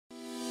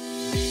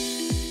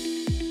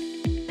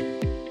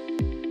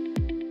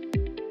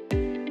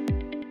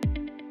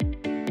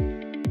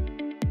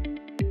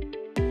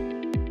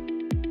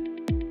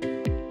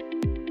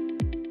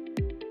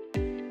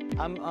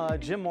I'm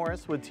Jim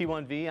Morris with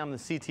T1V. I'm the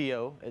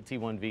CTO at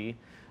T1V.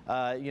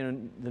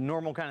 The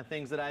normal kind of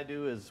things that I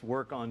do is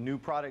work on new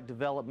product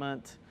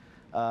development,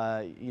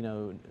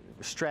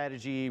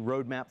 strategy,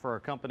 roadmap for our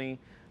company.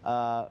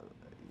 But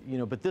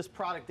this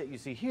product that you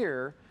see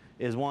here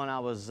is one I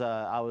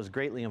was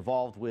greatly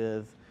involved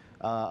with,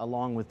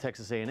 along with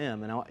Texas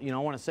A&M. And I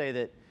want to say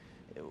that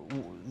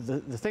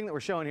the thing that we're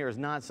showing here is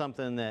not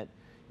something that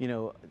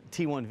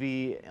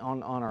T1V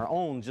on our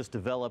own just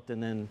developed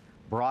and then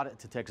brought it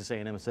to Texas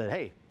A&M and said,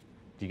 "Hey,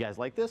 do you guys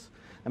like this?"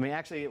 I mean,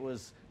 actually, it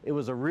was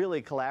a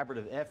really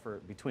collaborative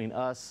effort between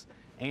us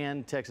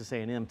and Texas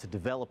A&M to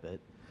develop it.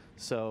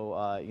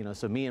 So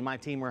so me and my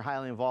team were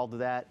highly involved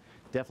with that.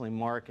 Definitely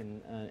Mark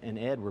and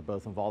Ed were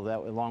both involved with that,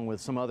 along with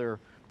some other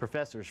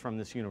professors from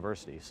this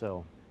university.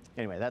 So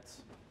anyway,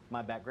 that's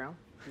my background.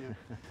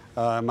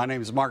 Yeah. My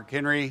name is Mark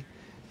Henry,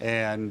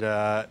 and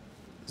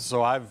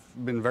so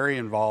I've been very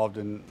involved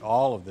in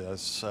all of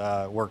this,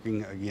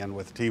 working again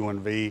with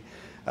T1V,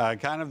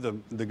 kind of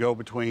the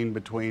go-between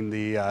between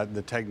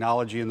the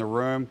technology in the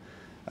room,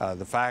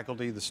 the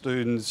faculty, the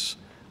students,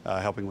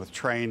 helping with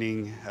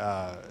training.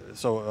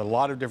 So a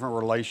lot of different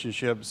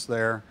relationships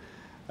there.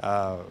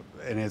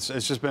 And it's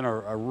just been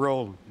a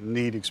real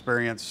neat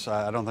experience.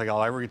 I don't think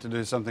I'll ever get to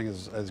do something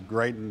as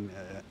great and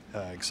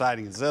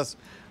exciting as this,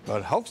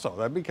 but hope so.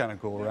 That'd be kind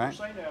of cool, right? Never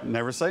say never.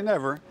 Never say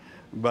never.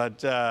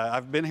 But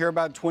I've been here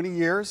about 20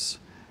 years,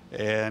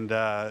 and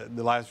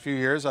the last few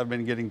years I've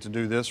been getting to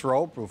do this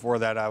role. Before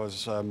that I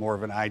was more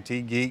of an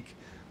IT geek,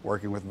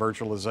 working with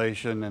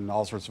virtualization and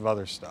all sorts of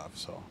other stuff.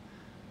 So,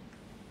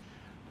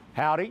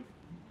 Howdy.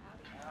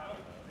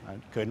 I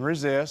couldn't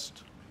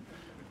resist.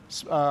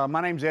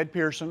 My name's Ed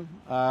Pearson.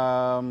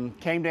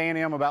 Came to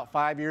A&M about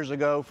 5 years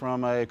ago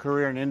from a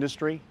career in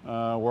industry.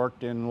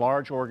 Worked in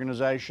large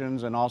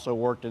organizations and also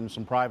worked in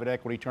some private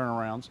equity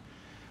turnarounds.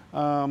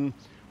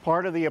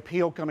 Part of the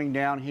appeal coming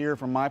down here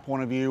from my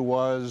point of view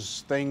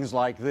was things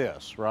like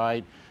this,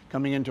 right?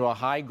 Coming into a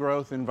high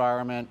growth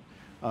environment,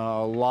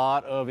 a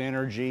lot of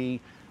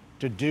energy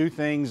to do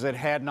things that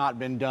had not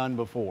been done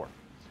before.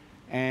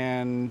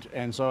 And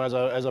so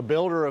as a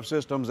builder of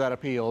systems, that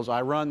appeals.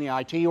 I run the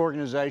IT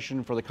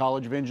organization for the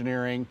College of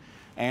Engineering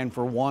and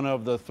for one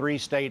of the 3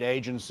 state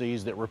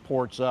agencies that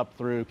reports up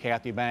through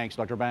Kathy Banks,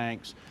 Dr.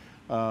 Banks,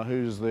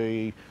 who's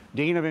the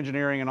Dean of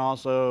Engineering and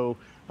also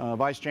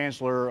Vice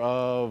Chancellor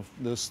of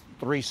the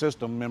 3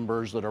 system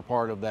members that are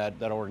part of that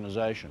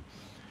organization.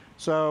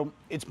 So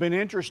it's been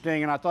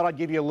interesting, and I thought I'd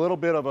give you a little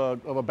bit of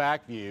a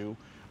back view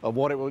of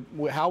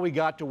how we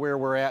got to where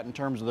we're at in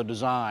terms of the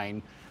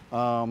design.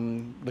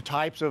 The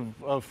types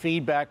of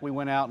feedback we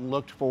went out and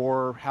looked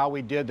for, how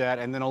we did that,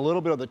 and then a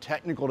little bit of the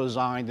technical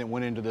design that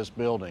went into this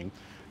building.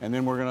 And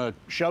then we're going to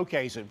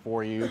showcase it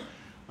for you.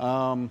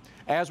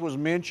 As was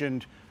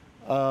mentioned,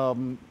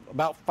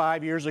 about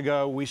 5 years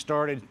ago, we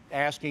started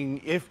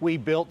asking if we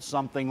built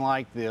something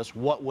like this,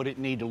 what would it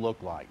need to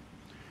look like?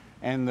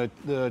 And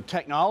the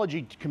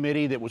technology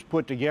committee that was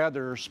put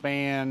together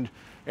spanned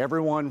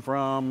everyone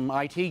from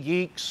IT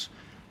geeks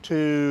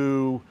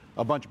to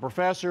a bunch of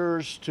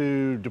professors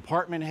to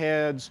department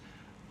heads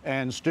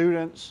and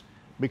students,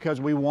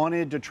 because we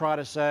wanted to try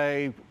to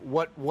say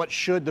what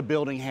should the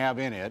building have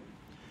in it.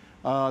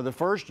 The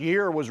first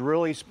year was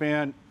really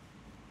spent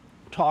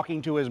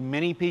talking to as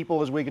many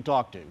people as we could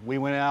talk to. We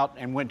went out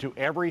and went to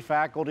every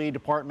faculty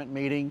department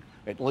meeting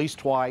at least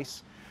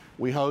twice.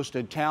 We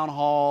hosted town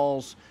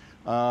halls,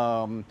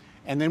 and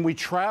then we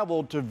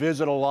traveled to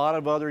visit a lot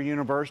of other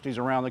universities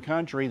around the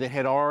country that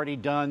had already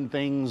done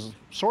things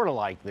sort of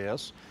like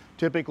this,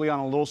 typically on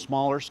a little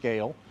smaller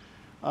scale.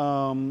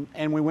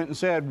 And we went and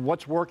said,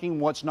 what's working,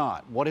 what's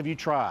not? What have you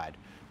tried?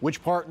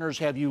 Which partners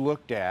have you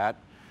looked at?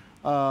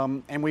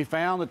 And we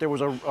found that there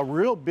was a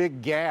real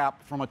big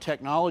gap from a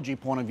technology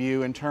point of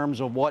view in terms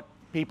of what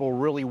people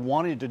really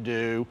wanted to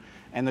do,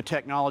 and the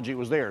technology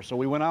was there. So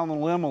we went out on the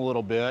limb a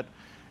little bit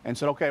and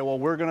said, okay, well,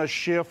 we're going to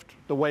shift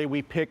the way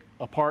we pick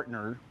a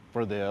partner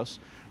for this.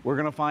 We're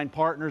going to find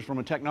partners from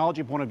a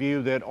technology point of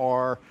view that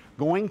are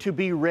going to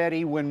be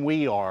ready when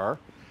we are,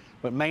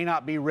 but may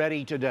not be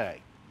ready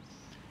today.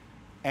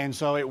 And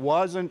so it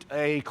wasn't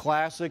a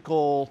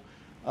classical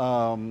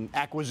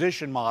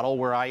acquisition model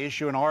where I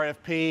issue an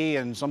RFP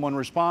and someone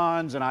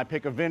responds and I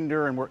pick a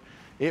vendor, and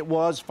it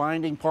was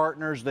finding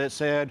partners that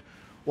said,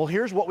 well,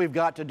 here's what we've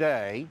got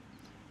today,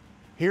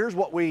 here's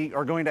what we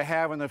are going to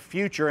have in the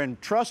future,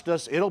 and trust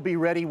us, it'll be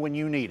ready when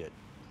you need it.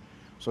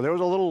 So there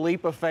was a little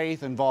leap of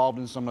faith involved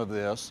in some of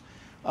this,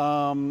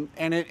 and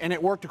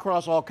it worked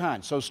across all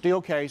kinds. So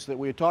Steelcase that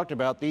we had talked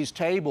about, these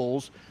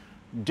tables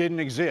didn't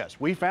exist.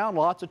 We found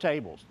lots of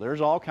tables.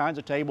 There's all kinds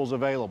of tables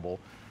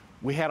available.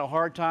 We had a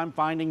hard time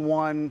finding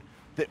one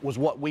that was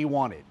what we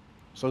wanted.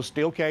 So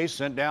Steelcase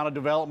sent down a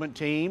development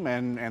team,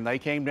 and they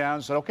came down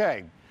and said,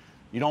 okay,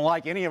 you don't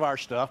like any of our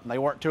stuff, and they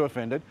weren't too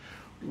offended.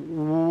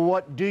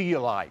 What do you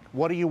like?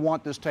 What do you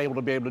want this table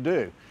to be able to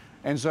do?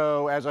 And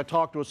so as I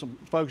talked with some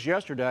folks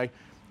yesterday,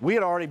 we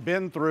had already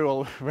been through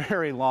a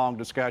very long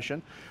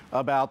discussion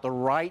about the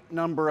right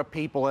number of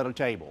people at a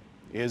table.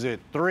 Is it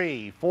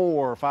 3,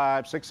 4,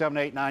 5, 6, 7,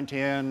 8, 9,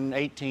 10,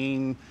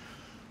 18,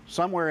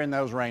 somewhere in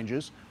those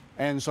ranges?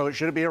 And so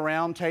should it be a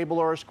round table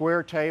or a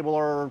square table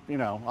or, you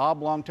know,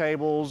 oblong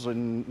tables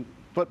and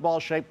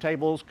football-shaped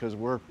tables because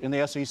we're in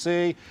the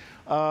SEC?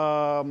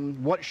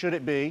 What should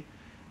it be?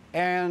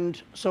 And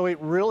so it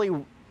really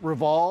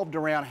revolved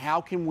around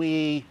how can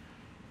we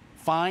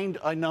find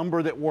a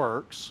number that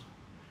works,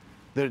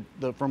 that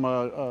from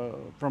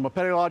a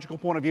pedagogical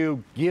point of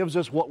view gives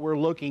us what we're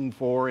looking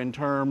for in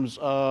terms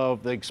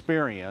of the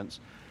experience,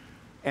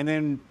 and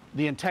then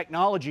the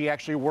technology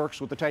actually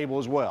works with the table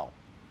as well.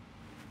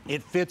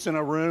 It fits in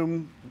a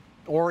room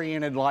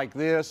oriented like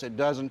this. It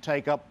doesn't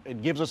take up,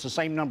 it gives us the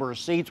same number of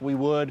seats we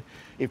would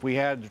if we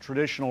had the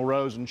traditional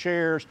rows and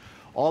chairs,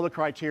 all the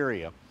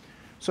criteria.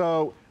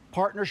 So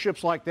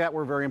partnerships like that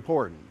were very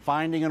important.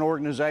 Finding an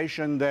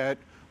organization that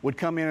would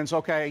come in and say,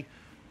 okay,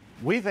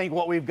 we think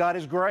what we've got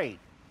is great.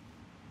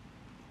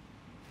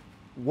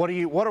 What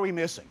are we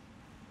missing?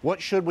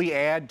 What should we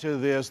add to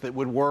this that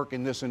would work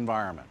in this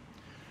environment?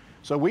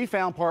 So we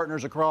found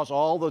partners across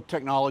all the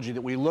technology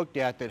that we looked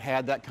at that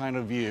had that kind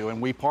of view,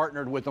 and we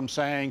partnered with them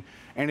saying,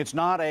 and it's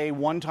not a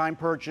one-time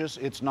purchase,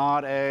 it's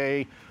not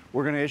a,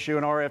 we're going to issue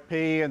an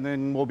RFP and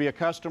then we'll be a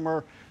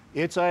customer.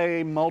 It's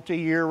a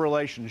multi-year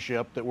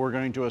relationship that we're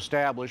going to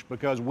establish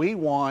because we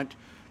want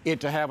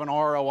it to have an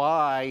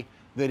ROI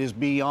that is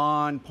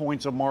beyond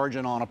points of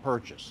margin on a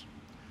purchase.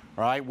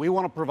 Right? We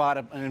want to provide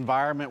an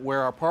environment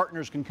where our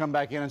partners can come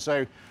back in and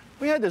say,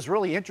 we had this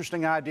really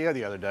interesting idea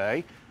the other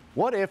day.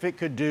 What if it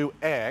could do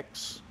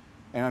X?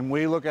 And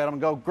we look at them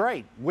and go,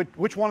 great.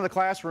 Which one of the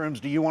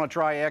classrooms do you want to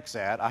try X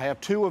at? I have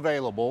 2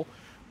 available.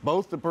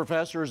 Both the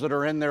professors that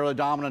are in there the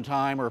dominant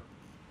time are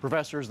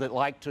professors that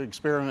like to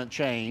experiment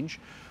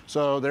change.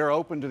 So they're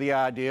open to the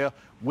idea.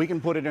 We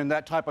can put it in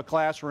that type of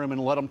classroom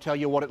and let them tell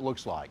you what it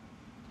looks like.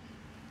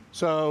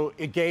 So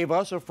it gave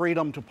us a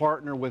freedom to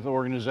partner with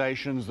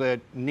organizations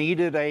that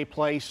needed a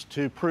place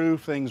to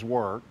prove things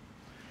work.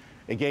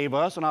 It gave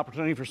us an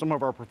opportunity for some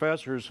of our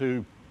professors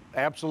who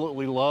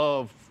absolutely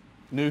love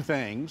new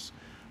things.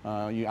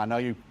 I know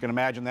you can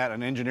imagine that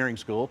in engineering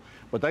school,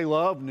 but they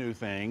love new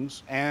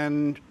things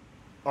and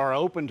are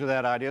open to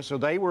that idea. So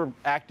they were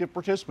active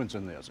participants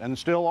in this and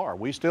still are.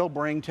 We still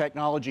bring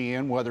technology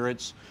in, whether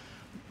it's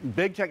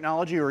big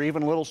technology or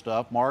even little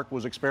stuff. Mark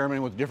was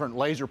experimenting with different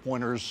laser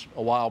pointers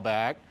a while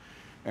back.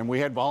 And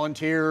we had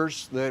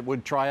volunteers that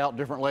would try out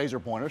different laser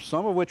pointers,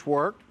 some of which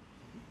worked,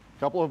 a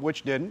couple of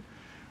which didn't.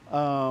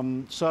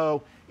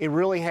 So it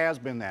really has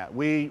been that.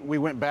 We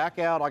went back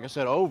out, like I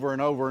said, over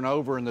and over and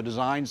over in the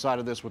design side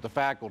of this with the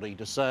faculty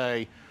to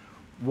say,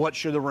 what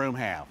should the room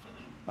have?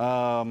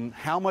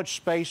 How much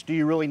space do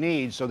you really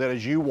need so that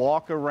as you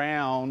walk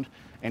around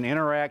and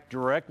interact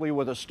directly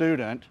with a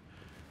student,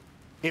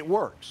 it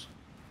works.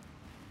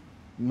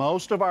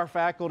 Most of our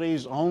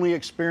faculty's only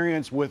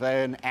experience with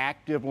an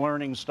active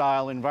learning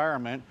style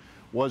environment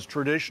was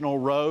traditional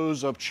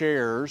rows of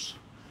chairs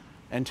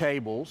and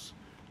tables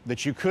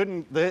that you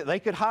couldn't, they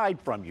could hide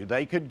from you.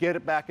 They could get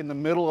it back in the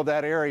middle of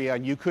that area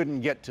and you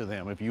couldn't get to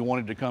them if you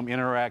wanted to come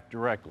interact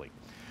directly.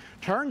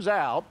 Turns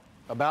out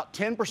about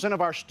 10% of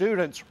our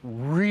students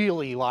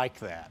really like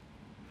that.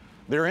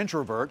 They're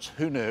introverts,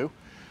 who knew?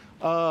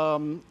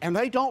 And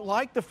they don't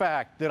like the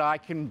fact that I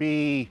can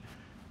be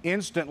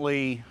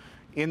instantly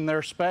in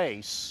their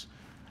space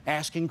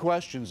asking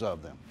questions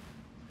of them.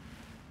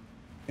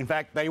 In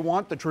fact, they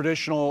want the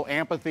traditional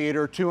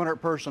amphitheater,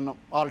 200-person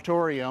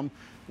auditorium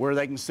where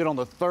they can sit on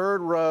the 3rd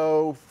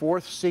row,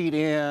 4th seat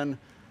in,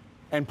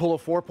 and pull a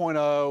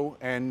 4.0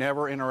 and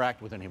never interact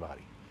with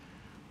anybody.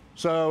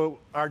 So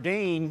our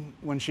dean,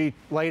 when she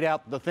laid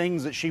out the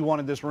things that she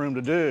wanted this room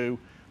to do,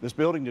 this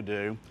building to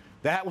do,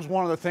 that was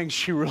one of the things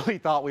she really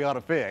thought we ought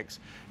to fix,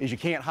 is you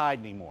can't hide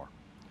anymore.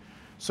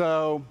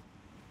 So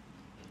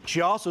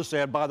she also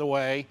said, by the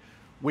way,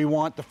 we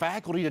want the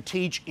faculty to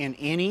teach in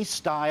any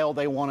style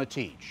they want to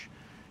teach.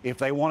 If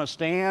they want to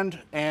stand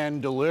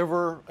and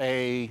deliver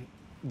a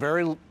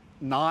very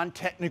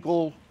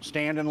non-technical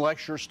stand and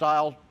lecture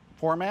style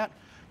format,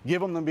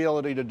 give them the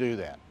ability to do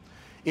that.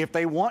 If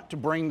they want to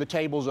bring the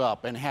tables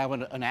up and have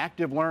an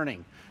active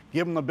learning,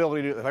 give them the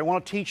ability to, if they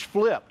want to teach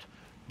flipped,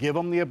 give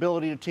them the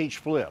ability to teach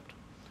flipped.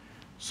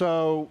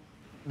 So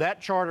that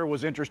charter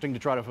was interesting to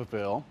try to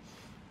fulfill.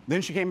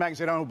 Then she came back and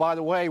said, oh, by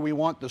the way, we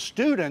want the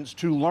students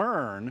to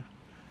learn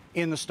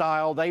in the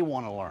style they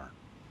want to learn.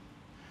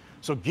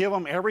 So give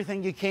them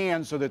everything you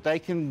can so that they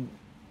can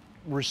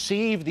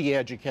receive the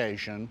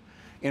education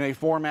in a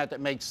format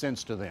that makes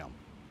sense to them.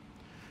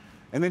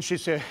 And then she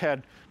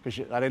said,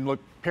 because I didn't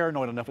look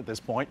paranoid enough at this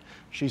point,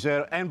 she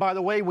said, and by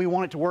the way, we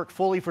want it to work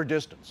fully for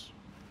distance.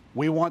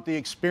 We want the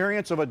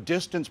experience of a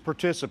distance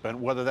participant,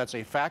 whether that's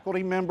a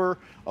faculty member,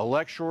 a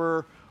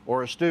lecturer,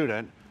 or a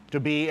student, to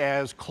be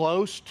as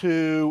close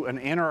to an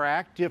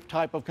interactive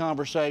type of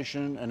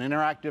conversation, an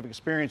interactive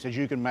experience as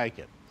you can make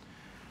it.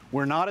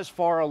 We're not as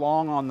far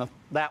along on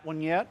that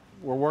one yet.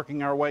 We're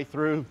working our way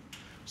through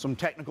some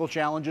technical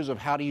challenges of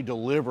how do you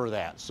deliver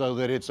that so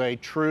that it's a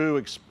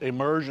true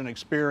immersion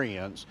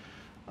experience.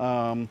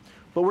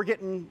 but we're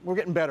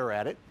getting better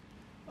at it.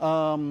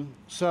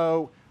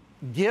 So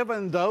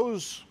given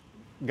those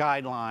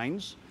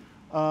guidelines,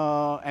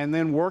 and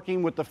then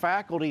working with the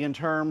faculty in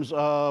terms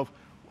of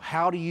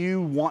how do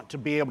you want to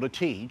be able to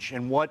teach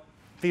and what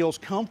feels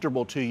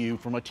comfortable to you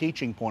from a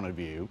teaching point of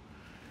view,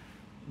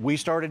 we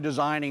started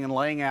designing and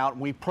laying out.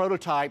 We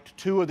prototyped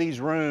 2 of these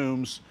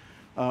rooms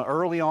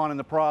early on in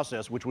the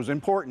process, which was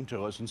important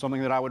to us and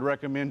something that I would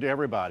recommend to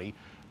everybody.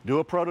 Do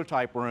a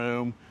prototype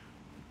room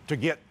to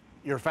get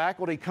your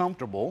faculty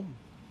comfortable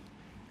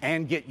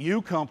and get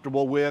you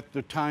comfortable with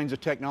the kinds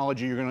of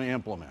technology you're going to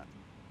implement.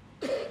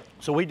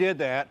 So we did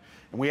that,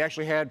 and we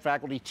actually had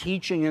faculty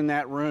teaching in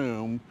that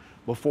room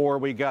before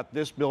we got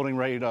this building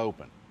ready to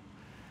open.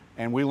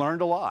 And we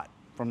learned a lot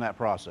from that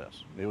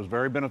process. It was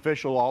very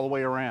beneficial all the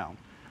way around.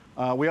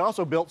 We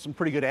also built some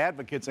pretty good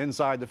advocates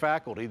inside the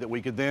faculty that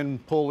we could then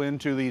pull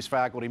into these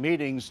faculty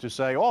meetings to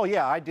say, oh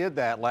yeah, I did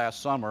that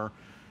last summer.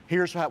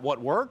 Here's what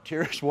worked,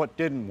 here's what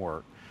didn't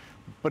work.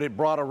 But it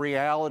brought a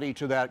reality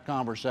to that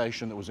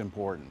conversation that was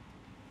important.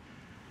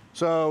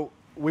 So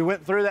we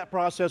went through that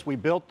process, we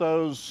built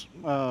those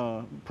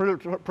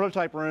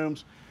prototype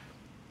rooms,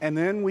 and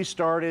then we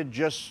started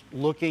just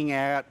looking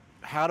at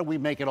how do we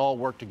make it all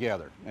work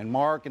together. And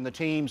Mark and the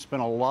team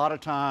spent a lot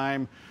of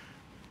time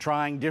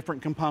trying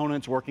different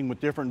components, working with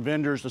different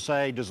vendors to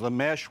say, does the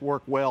mesh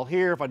work well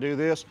here if I do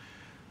this?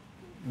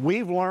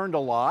 We've learned a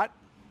lot,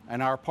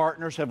 and our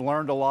partners have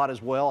learned a lot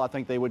as well. I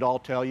think they would all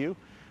tell you.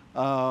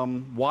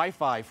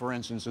 Wi-Fi, for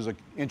instance, is an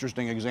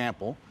interesting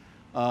example.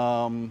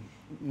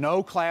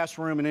 No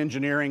classroom in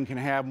engineering can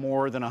have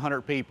more than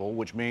 100 people,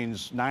 which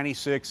means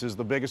 96 is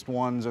the biggest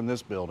ones in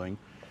this building.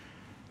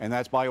 And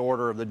that's by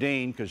order of the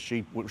dean, because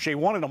she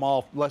wanted them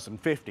all less than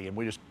 50, and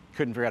we just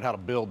couldn't figure out how to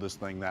build this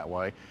thing that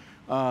way.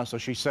 So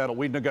she settled,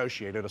 we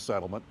negotiated a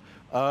settlement.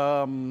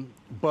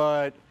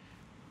 But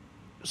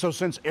so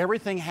since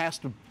everything has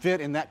to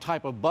fit in that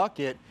type of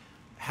bucket,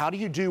 how do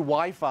you do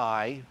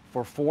Wi-Fi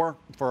for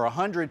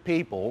 100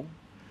 people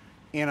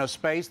in a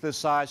space this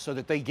size so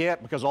that they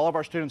get, because all of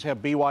our students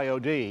have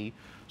BYOD,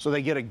 so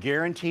they get a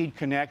guaranteed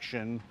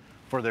connection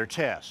for their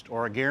test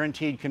or a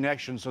guaranteed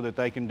connection so that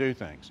they can do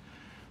things.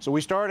 So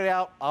we started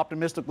out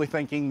optimistically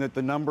thinking that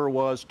the number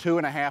was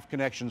 2.5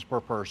 connections per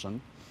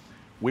person.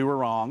 We were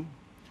wrong.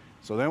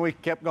 So then we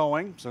kept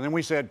going. So then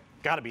we said,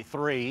 got to be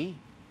 3.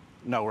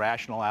 No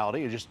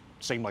rationality. It just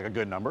seemed like a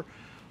good number.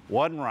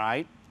 Wasn't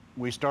right.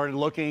 We started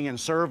looking and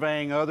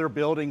surveying other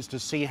buildings to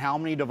see how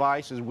many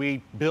devices.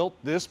 We built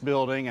this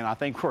building, and I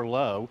think we're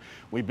low.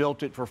 We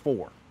built it for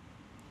 4.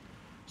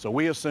 So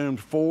we assumed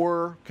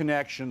 4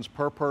 connections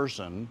per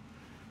person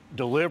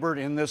delivered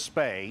in this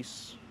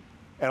space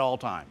at all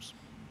times.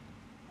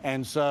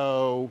 And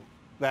so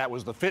that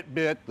was the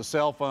Fitbit, the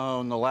cell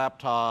phone, the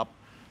laptop,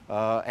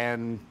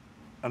 and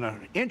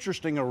an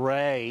interesting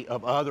array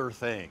of other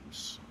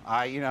things.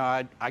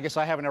 I guess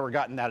I haven't ever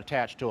gotten that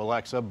attached to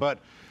Alexa, but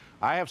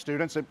I have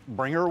students that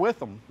bring her with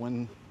them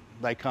when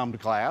they come to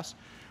class.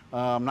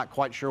 I'm not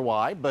quite sure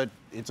why, but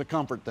it's a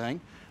comfort thing.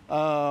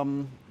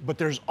 But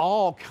there's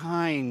all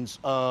kinds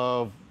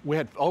of, we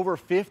had over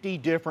 50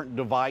 different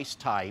device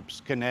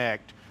types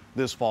connect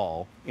this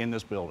fall in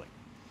this building.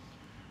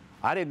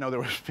 I didn't know there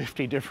was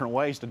 50 different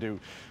ways to do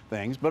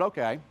things, but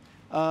okay.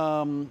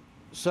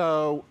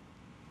 So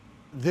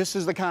this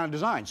is the kind of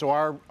design. So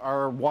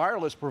our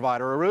wireless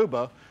provider,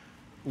 Aruba,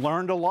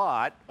 learned a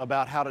lot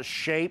about how to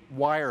shape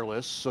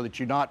wireless so that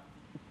you're not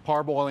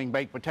parboiling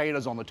baked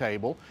potatoes on the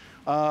table,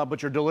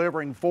 but you're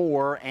delivering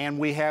 4, and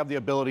we have the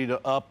ability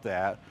to up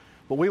that.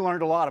 But we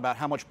learned a lot about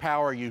how much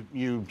power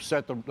you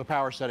set the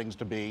power settings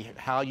to be,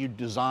 how you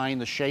design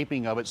the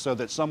shaping of it so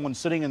that someone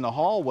sitting in the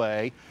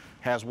hallway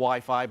has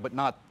Wi-Fi, but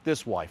not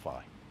this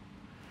Wi-Fi.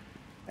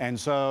 And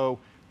so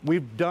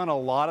we've done a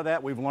lot of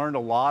that. We've learned a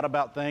lot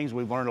about things.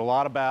 We've learned a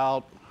lot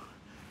about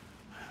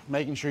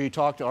making sure you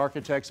talk to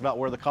architects about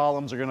where the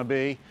columns are going to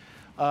be.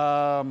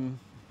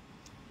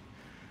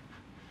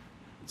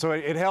 So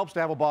it helps to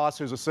have a boss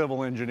who's a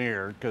civil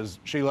engineer, because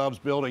she loves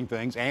building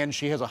things, and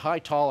she has a high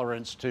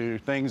tolerance to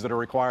things that are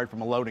required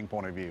from a loading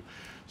point of view.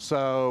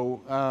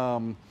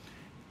 So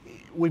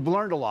we've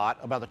learned a lot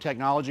about the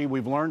technology.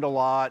 We've learned a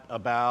lot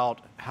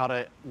about how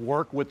to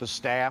work with the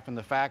staff and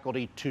the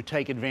faculty to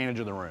take advantage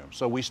of the room.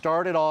 So we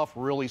started off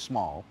really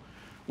small.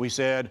 We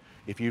said,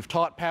 if you've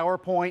taught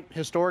PowerPoint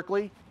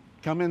historically,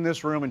 come in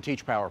this room and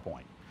teach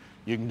PowerPoint.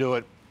 You can do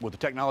it with the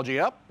technology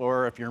up,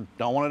 or if you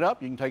don't want it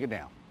up, you can take it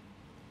down.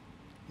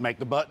 Make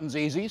the buttons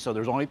easy, so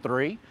there's only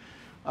 3.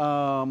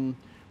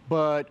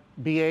 But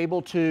be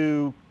able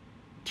to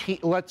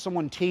let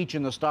someone teach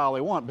in the style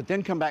they want, but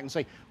then come back and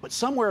say, but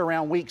somewhere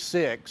around week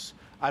 6,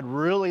 I'd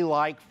really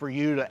like for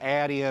you to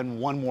add in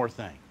one more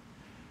thing.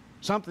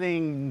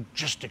 Something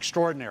just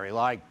extraordinary,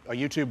 like a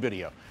YouTube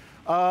video.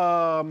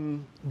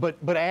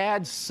 But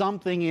add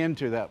something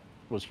into that.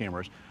 Was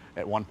humorous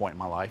at one point in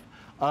my life.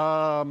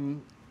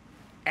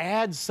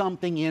 Add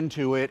something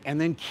into it and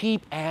then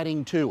keep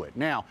adding to it.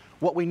 Now,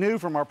 what we knew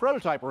from our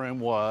prototype room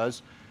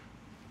was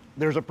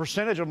there's a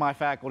percentage of my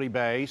faculty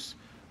base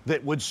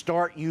that would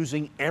start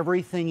using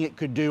everything it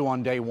could do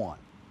on day one.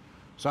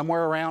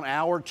 Somewhere around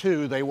hour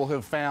 2, they will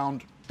have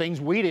found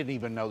things we didn't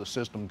even know the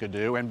system could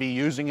do and be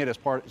using it as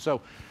part.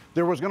 So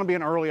there was going to be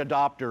an early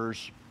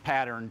adopters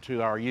pattern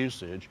to our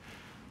usage.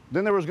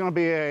 Then there was going to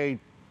be a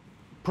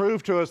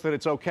prove to us that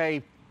it's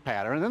okay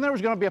pattern. And then there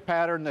was going to be a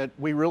pattern that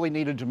we really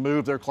needed to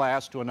move their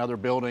class to another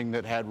building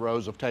that had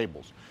rows of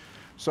tables.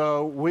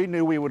 So we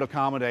knew we would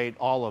accommodate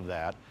all of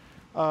that.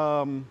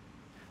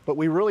 But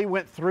we really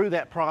went through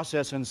that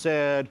process and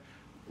said,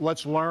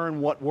 let's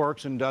learn what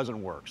works and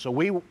doesn't work. So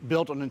we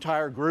built an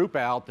entire group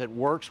out that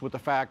works with the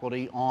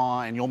faculty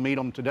on, and you'll meet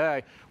them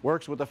today,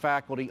 works with the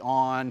faculty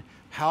on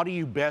how do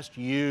you best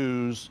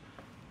use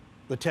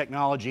the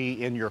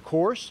technology in your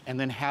course, and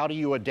then how do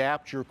you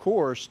adapt your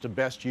course to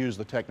best use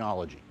the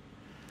technology.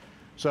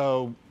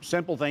 So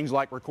simple things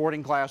like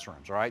recording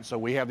classrooms, right? So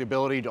we have the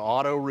ability to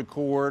auto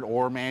record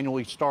or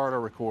manually start a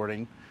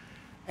recording,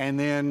 and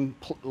then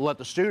let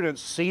the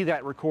students see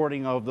that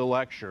recording of the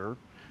lecture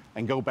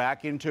and go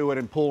back into it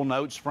and pull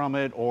notes from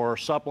it or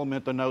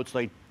supplement the notes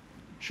they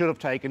should have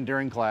taken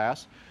during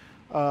class.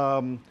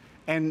 And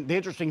the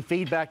interesting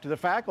feedback to the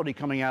faculty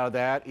coming out of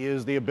that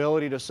is the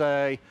ability to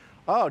say,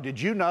 oh, did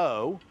you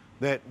know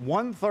that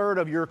 1/3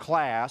 of your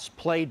class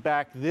played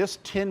back this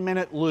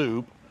 10-minute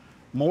loop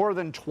more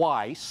than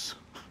twice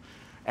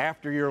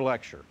after your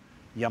lecture?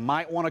 You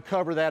might want to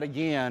cover that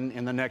again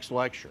in the next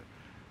lecture.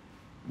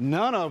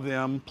 None of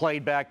them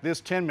played back this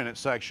 10-minute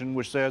section,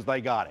 which says they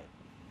got it.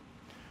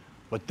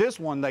 But this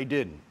one, they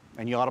didn't.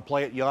 And you ought to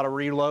play it, you ought to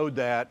reload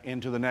that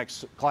into the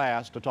next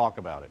class to talk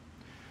about it.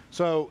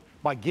 So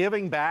by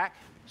giving back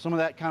some of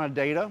that kind of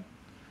data,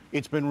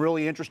 it's been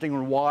really interesting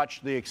to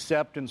watch the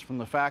acceptance from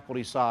the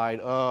faculty side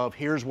of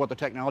here's what the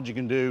technology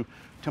can do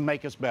to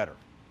make us better.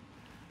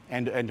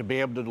 And to be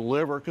able to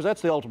deliver, because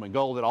that's the ultimate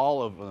goal that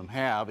all of them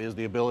have, is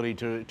the ability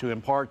to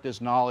impart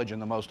this knowledge in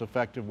the most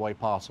effective way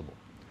possible.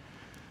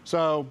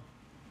 So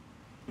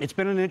it's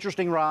been an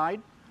interesting ride.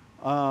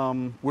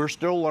 We're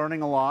still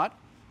learning a lot.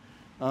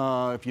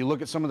 If you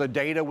look at some of the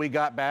data we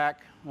got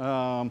back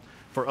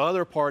for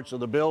other parts of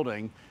the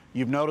building,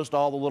 you've noticed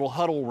all the little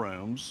huddle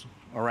rooms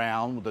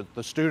around that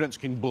the students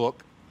can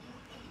book.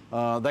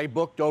 They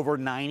booked over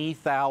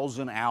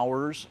 90,000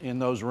 hours in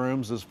those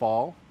rooms this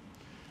fall.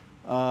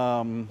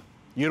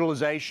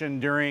 Utilization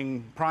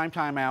during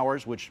primetime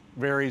hours, which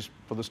varies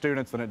for the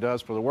students than it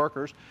does for the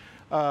workers,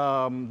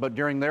 but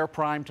during their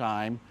prime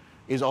time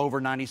is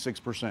over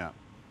 96%.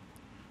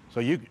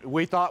 So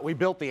we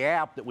built the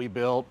app that we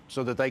built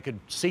so that they could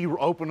see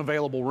open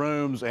available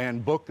rooms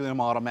and book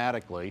them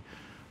automatically.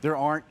 There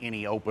aren't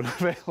any open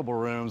available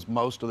rooms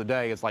most of the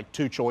day. It's like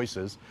 2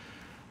 choices.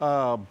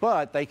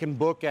 But they can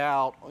book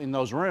out in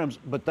those rooms,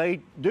 but they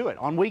do it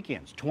on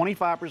weekends.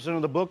 25%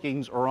 of the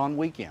bookings are on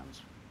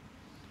weekends,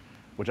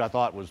 which I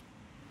thought was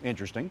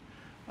interesting.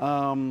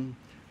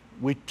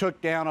 We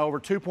took down over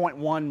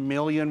 2.1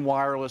 million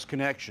wireless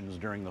connections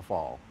during the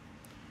fall.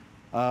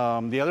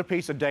 The other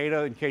piece of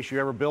data, in case you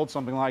ever build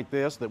something like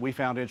this, that we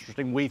found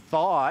interesting, we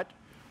thought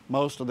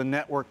most of the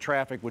network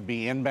traffic would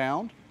be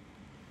inbound,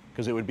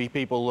 because it would be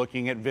people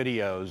looking at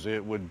videos.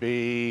 It would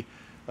be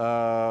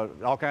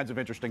all kinds of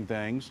interesting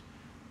things.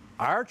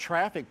 Our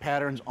traffic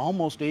pattern's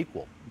almost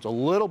equal. It's a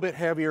little bit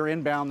heavier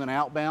inbound than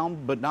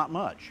outbound, but not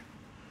much.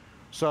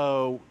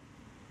 So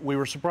we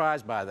were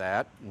surprised by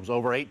that. It was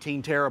over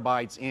 18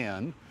 terabytes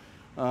in.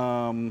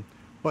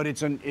 But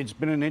it's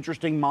been an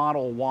interesting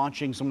model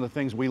watching some of the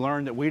things we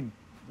learned that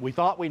we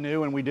thought we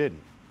knew and we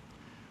didn't.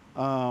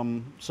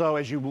 So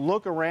as you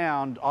look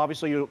around,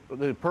 obviously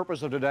the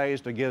purpose of today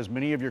is to get as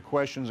many of your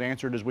questions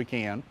answered as we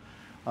can,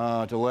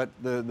 to let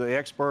the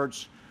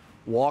experts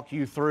walk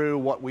you through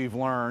what we've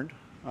learned,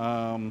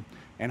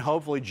 and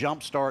hopefully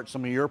jumpstart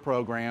some of your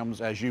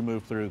programs as you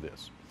move through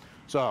this.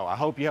 So I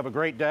hope you have a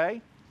great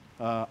day.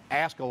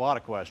 Ask a lot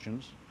of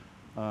questions.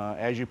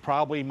 As you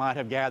probably might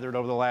have gathered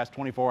over the last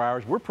 24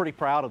 hours, we're pretty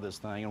proud of this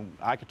thing, and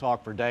I could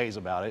talk for days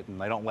about it, and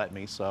they don't let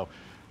me, so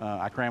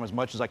I cram as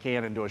much as I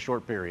can into a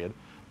short period.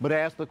 But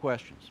ask the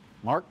questions.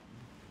 Mark?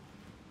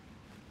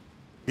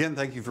 Again,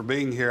 thank you for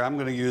being here. I'm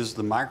going to use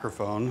the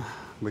microphone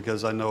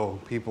because I know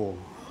people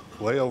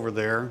way over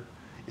there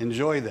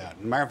enjoy that.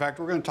 As a matter of fact,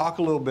 we're going to talk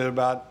a little bit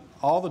about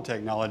all the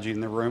technology in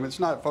the room. It's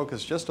not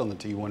focused just on the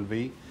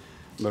T1V,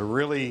 but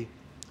really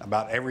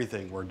about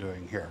everything we're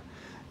doing here.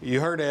 You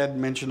heard Ed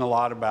mention a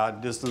lot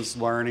about distance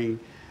learning.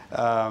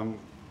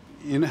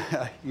 You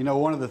know,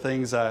 one of the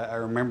things I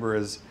remember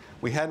is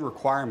we had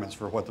requirements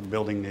for what the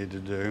building needed to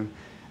do.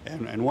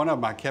 And one of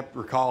them I kept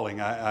recalling.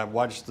 I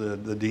watched the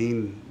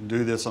dean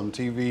do this on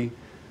TV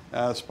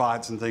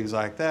spots and things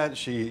like that.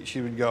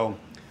 She would go,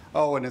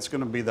 oh, and it's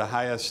going to be the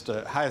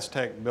highest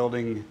tech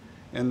building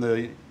in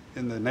the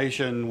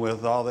nation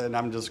with all that. And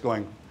I'm just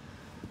going,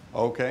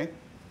 okay,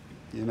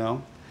 you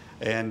know.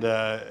 And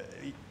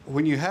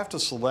when you have to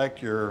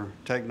select your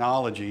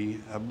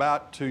technology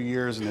about 2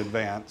 years in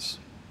advance,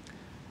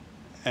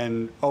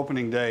 and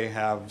opening day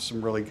have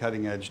some really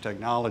cutting edge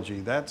technology,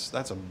 that's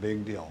a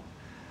big deal.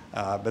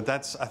 But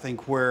that's, I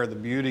think, where the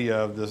beauty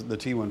of the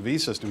T1V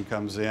system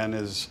comes in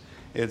is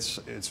It's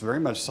very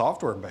much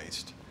software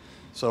based.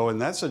 So in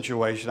that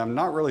situation, I'm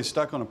not really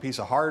stuck on a piece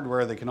of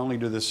hardware that can only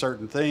do this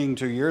certain thing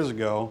 2 years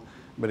ago,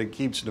 but it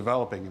keeps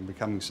developing and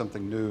becoming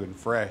something new and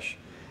fresh.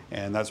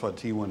 And that's what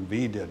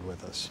T1V did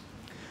with us.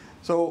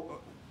 So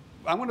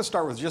I'm going to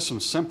start with just some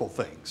simple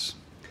things.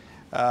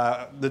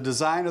 The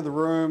design of the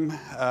room,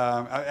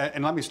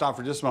 and let me stop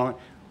for just a moment.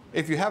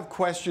 If you have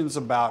questions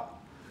about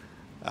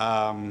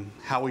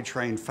how we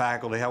train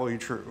faculty, how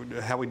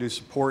we do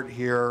support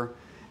here,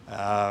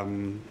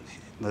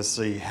 let's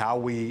see, how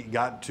we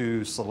got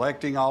to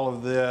selecting all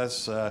of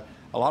this, a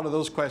lot of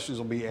those questions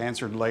will be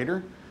answered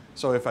later.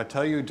 So if I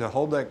tell you to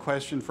hold that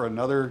question for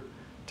another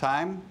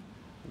time,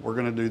 we're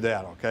going to do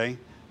that, okay?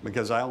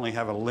 Because I only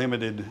have a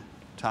limited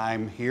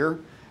time here.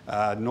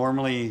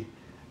 Normally,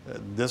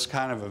 this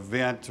kind of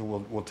event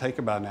will take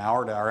about an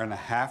hour to hour and a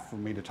half for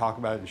me to talk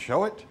about it and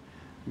show it,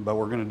 but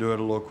we're going to do it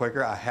a little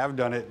quicker. I have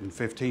done it in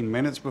 15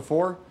 minutes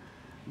before,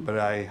 but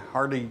I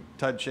hardly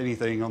touch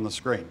anything on the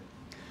screen.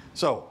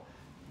 So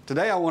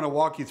today I want to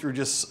walk you through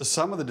just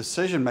some of the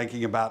decision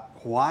making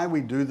about why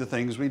we do the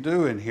things we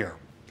do in here.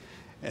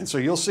 And so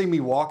you'll see me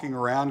walking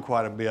around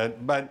quite a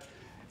bit, but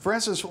for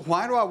instance,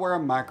 why do I wear a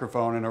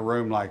microphone in a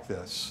room like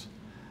this?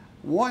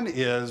 One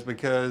is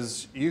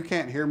because you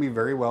can't hear me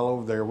very well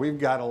over there. We've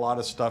got a lot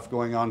of stuff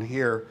going on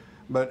here,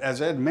 but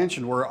as Ed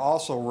mentioned, we're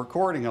also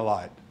recording a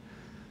lot.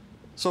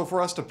 So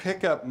for us to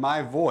pick up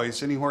my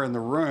voice anywhere in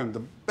the room,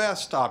 the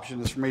best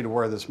option is for me to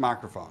wear this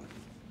microphone.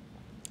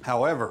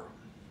 However,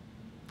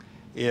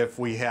 if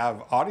we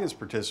have audience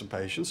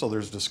participation, so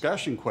there's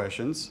discussion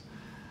questions,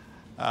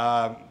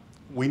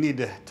 we need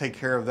to take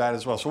care of that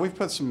as well. So we've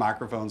put some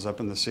microphones up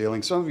in the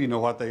ceiling. Some of you know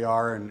what they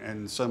are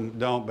and some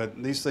don't,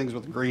 but these things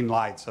with green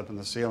lights up in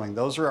the ceiling,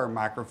 those are our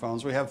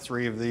microphones. We have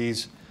 3 of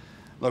these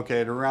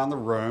located around the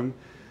room.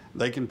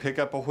 They can pick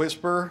up a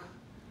whisper,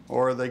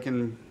 or they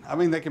can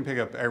pick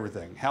up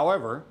everything.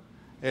 However,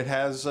 it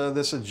has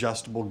this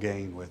adjustable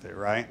gain with it,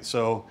 right?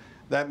 So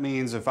that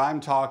means if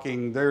I'm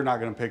talking, they're not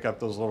going to pick up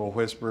those little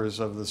whispers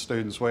of the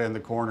students way in the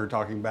corner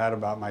talking bad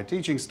about my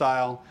teaching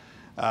style,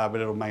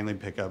 but it'll mainly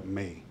pick up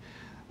me.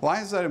 Why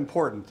is that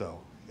important though?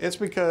 It's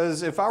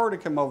because if I were to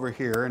come over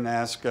here and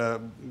ask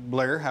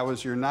Blair, how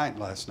was your night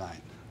last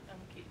night?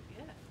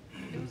 Yeah,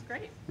 it was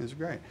great. It was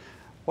great.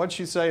 What'd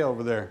she say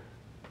over there?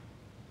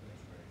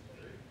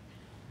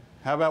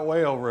 How about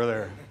way over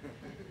there?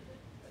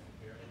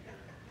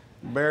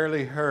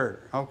 Barely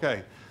heard.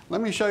 Okay.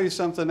 Let me show you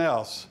something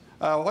else.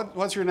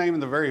 What's your name in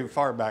the very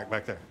far back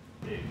there?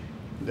 Dave.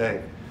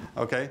 Dave.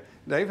 Okay.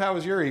 Dave, how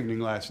was your evening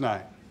last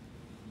night?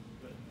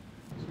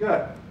 Good.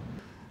 Good.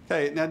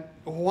 Okay, now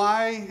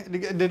why,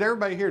 did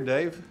everybody hear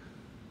Dave?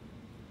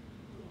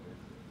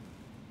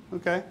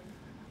 Okay.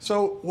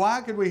 So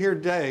why could we hear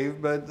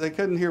Dave, but they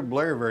couldn't hear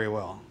Blair very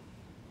well?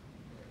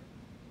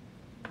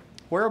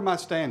 Where am I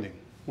standing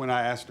when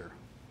I asked her?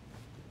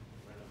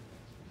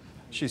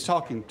 She's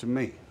talking to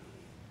me.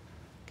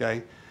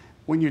 Okay.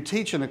 When you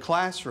teach in a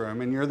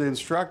classroom and you're the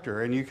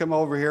instructor and you come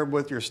over here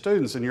with your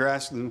students and you're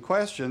asking them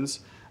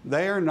questions,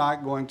 they are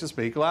not going to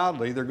speak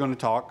loudly. They're going to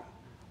talk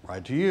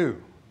right to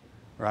you,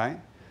 right?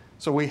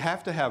 So we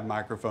have to have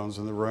microphones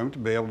in the room to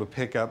be able to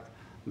pick up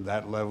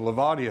that level of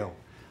audio.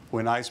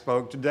 When I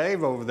spoke to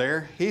Dave over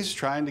there, he's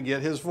trying to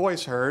get his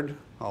voice heard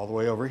all the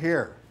way over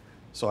here,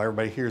 so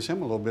everybody hears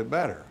him a little bit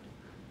better.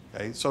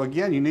 Okay? So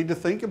again, you need to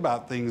think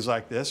about things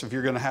like this. If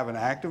you're going to have an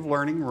active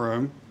learning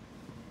room,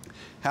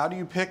 how do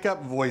you pick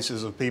up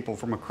voices of people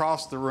from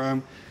across the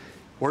room?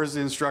 Where's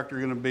the instructor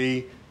going to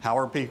be? How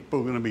are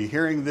people going to be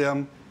hearing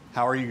them?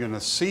 How are you going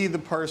to see the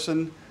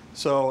person?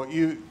 So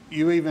you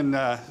even,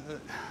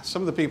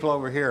 some of the people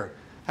over here,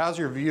 how's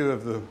your view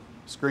of the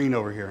screen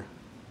over here?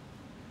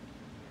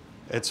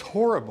 It's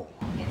horrible.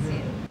 Can't see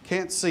it.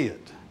 Can't see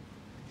it.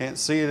 Can't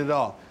see it at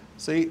all.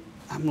 See,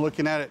 I'm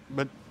looking at it,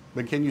 but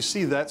can you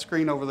see that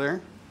screen over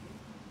there?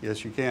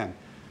 Yes, you can.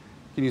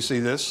 Can you see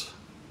this?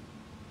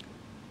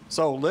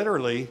 So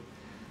literally,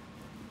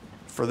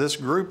 for this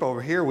group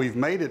over here, we've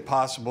made it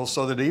possible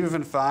so that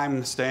even if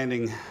I'm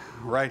standing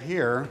right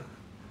here,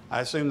 I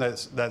assume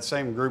that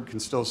same group can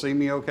still see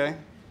me okay?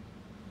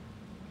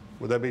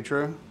 Would that be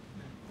true?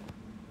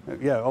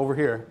 Yeah, over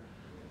here.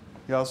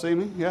 Y'all see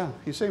me? Yeah,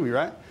 you see me,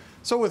 right?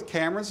 So with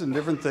cameras and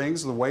different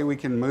things, the way we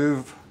can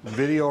move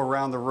video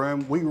around the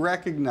room, we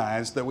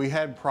recognized that we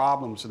had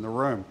problems in the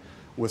room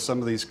with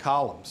some of these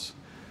columns.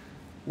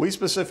 We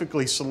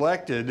specifically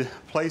selected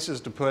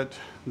places to put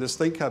this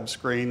ThinkHub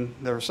screen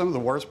that were some of the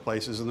worst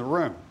places in the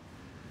room.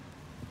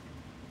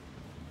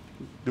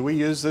 Do we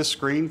use this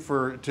screen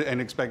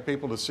and expect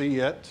people to see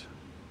it?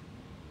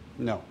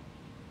 No.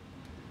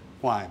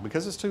 Why?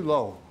 Because it's too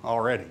low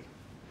already.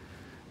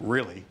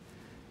 Really.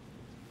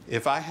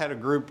 If I had a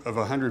group of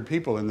 100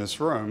 people in this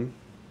room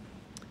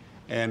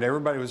and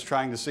everybody was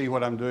trying to see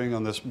what I'm doing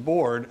on this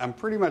board, I'm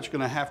pretty much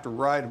going to have to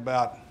ride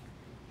about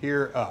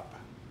here up.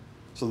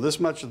 So this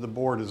much of the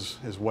board is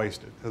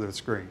wasted of the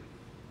screen.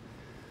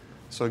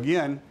 So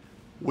again,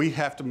 we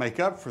have to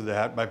make up for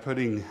that by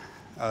putting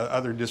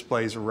other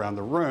displays around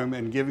the room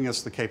and giving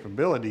us the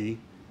capability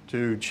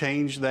to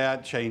change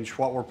that, change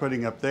what we're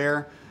putting up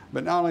there.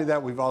 But not only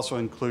that, we've also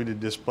included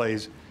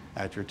displays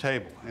at your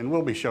table. And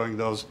we'll be showing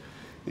those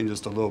in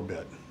just a little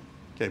bit.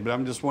 Okay, but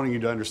I'm just wanting you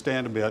to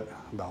understand a bit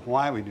about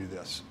why we do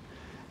this.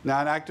 Now,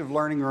 an active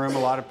learning room, a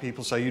lot of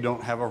people say you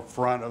don't have a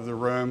front of the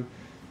room.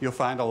 You'll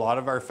find a lot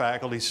of our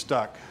faculty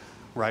stuck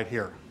right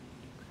here.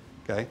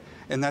 Okay,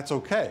 and that's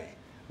okay,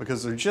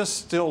 because they're just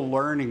still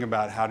learning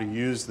about how to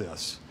use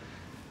this.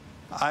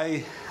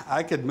 I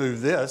could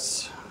move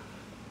this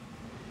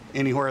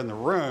anywhere in the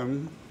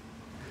room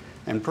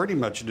and pretty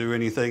much do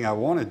anything I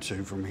wanted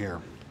to from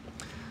here.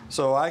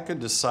 So I could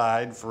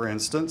decide, for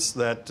instance,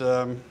 that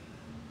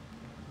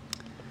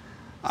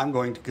I'm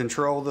going to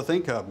control the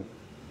ThinkHub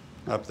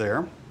up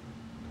there.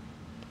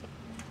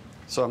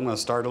 So I'm going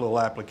to start a little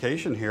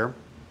application here.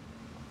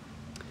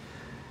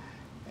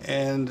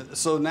 And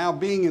so now,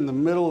 being in the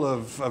middle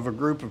of a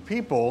group of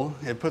people,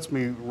 it puts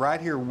me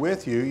right here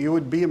with you. You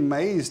would be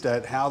amazed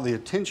at how the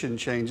attention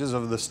changes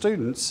of the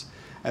students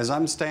as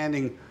I'm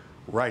standing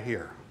right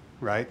here,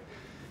 right?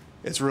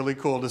 It's really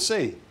cool to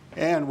see.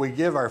 And we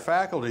give our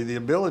faculty the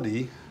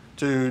ability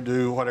to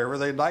do whatever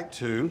they'd like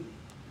to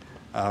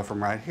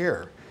from right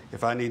here.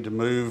 If I need to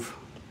move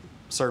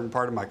a certain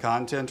part of my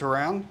content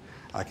around,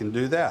 I can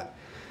do that.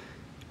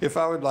 If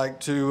I would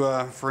like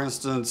to, for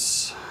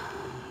instance,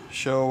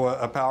 show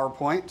a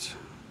PowerPoint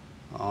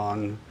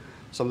on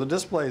some of the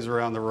displays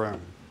around the room,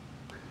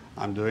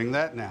 I'm doing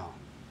that now,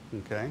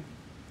 okay?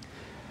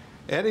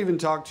 Ed even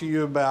talked to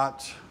you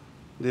about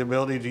the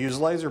ability to use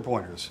laser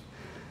pointers.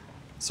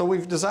 So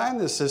we've designed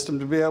this system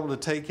to be able to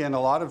take in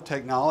a lot of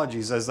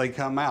technologies as they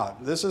come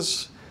out.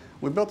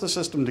 We built the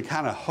system to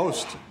kind of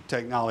host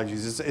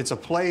technologies. It's a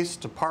place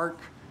to park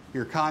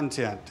your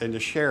content and to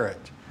share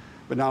it.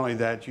 But not only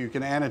that, you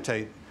can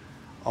annotate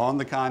on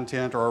the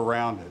content or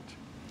around it.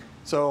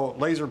 So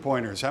laser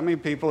pointers. How many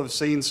people have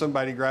seen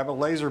somebody grab a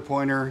laser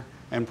pointer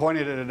and point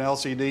it at an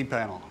LCD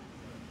panel?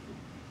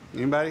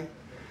 Anybody?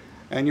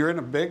 And you're in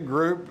a big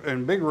group,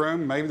 in a big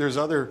room, maybe there's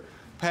other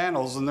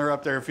panels and they're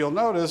up there. If you'll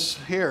notice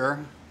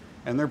here,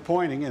 and they're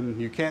pointing and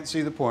you can't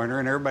see the pointer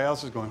and everybody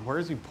else is going, where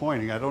is he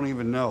pointing? I don't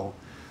even know.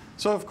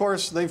 So of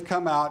course they've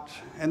come out,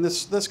 and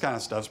this kind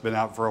of stuff's been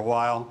out for a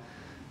while,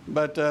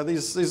 but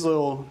these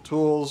little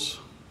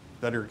tools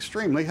that are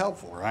extremely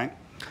helpful, right?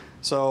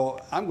 So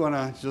I'm going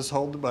to just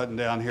hold the button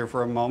down here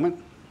for a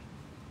moment.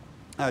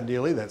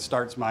 Ideally, that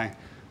starts my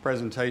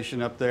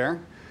presentation up there.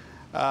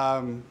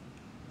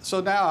 So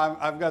now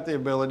I've got the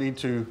ability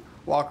to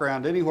walk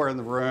around anywhere in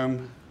the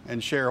room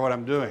and share what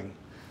I'm doing.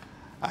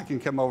 I can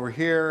come over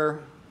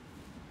here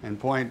and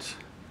point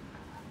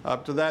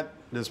up to that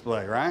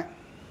display, right?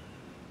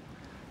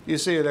 You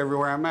see it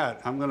everywhere I'm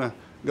at. I'm going to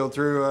go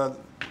through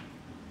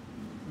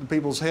the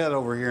people's head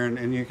over here,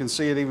 and you can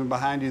see it even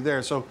behind you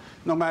there. So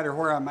no matter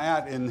where I'm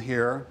at in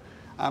here,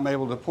 I'm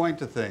able to point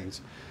to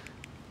things.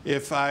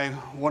 If I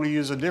want to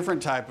use a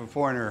different type of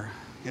pointer,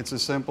 it's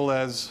as simple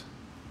as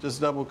just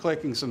double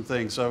clicking some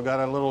things. So I've got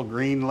a little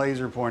green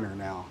laser pointer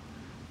now,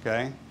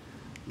 okay?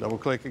 Double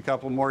click a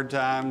couple more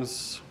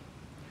times.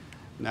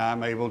 Now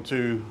I'm able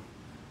to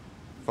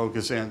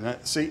focus in.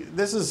 See,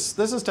 this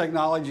is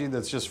technology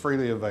that's just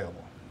freely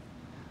available,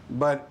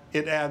 but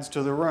it adds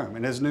to the room.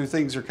 And as new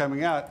things are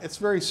coming out, it's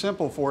very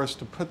simple for us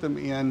to put them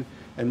in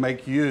and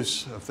make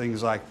use of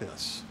things like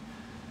this.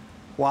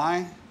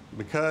 Why?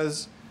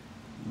 Because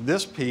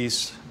this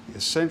piece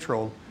is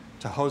central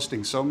to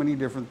hosting so many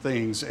different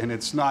things, and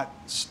it's not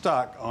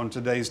stuck on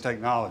today's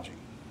technology.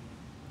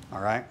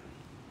 All right?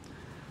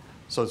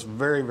 So it's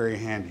very, very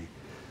handy.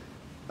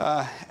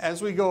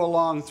 As we go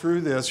along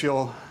through this,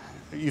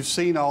 you've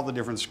seen all the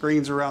different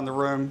screens around the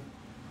room.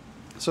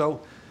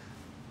 So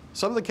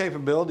some of the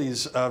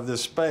capabilities of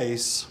this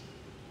space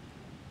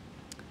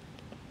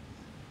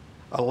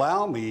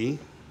allow me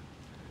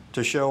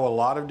to show a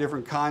lot of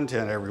different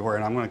content everywhere,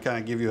 and I'm going to kind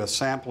of give you a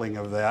sampling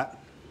of that.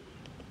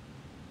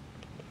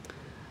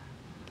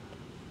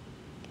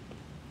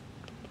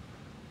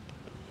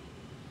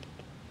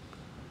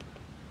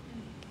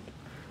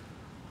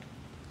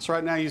 So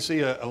right now you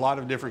see a lot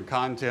of different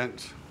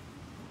content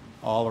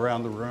all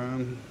around the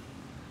room.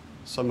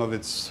 Some of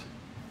it's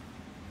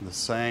the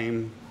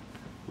same.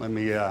 Let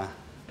me,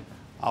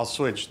 I'll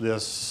switch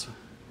this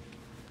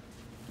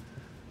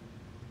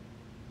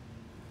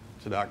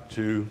to Doc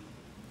 2.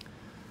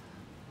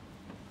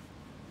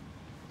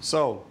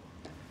 So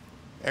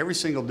every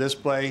single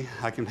display,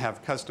 I can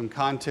have custom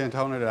content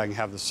on it. I can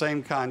have the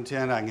same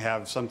content. I can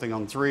have something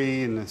on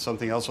 3 and then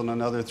something else on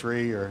another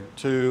 3 or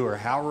 2 or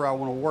however I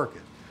want to work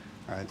it.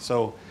 All right,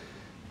 so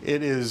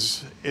it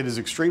is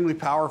extremely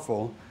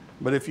powerful,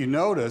 but if you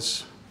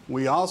notice,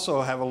 we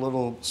also have a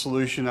little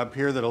solution up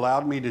here that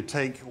allowed me to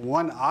take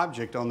one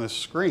object on this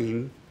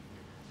screen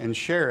and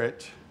share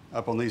it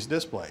up on these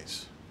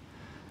displays.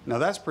 Now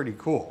that's pretty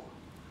cool,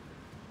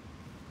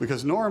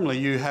 because normally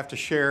you have to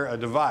share a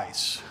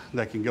device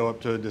that can go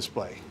up to a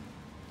display.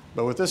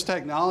 But with this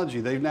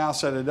technology, they've now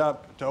set it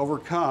up to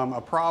overcome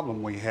a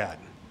problem we had.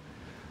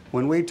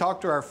 When we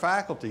talked to our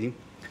faculty,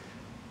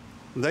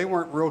 they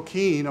weren't real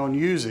keen on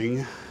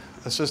using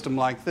a system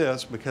like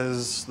this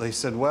because they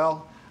said,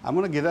 well, I'm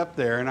going to get up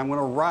there and I'm going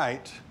to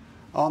write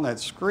on that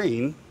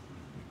screen.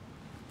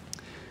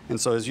 And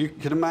so as you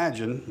can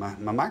imagine, my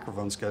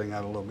microphone's cutting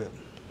out a little bit.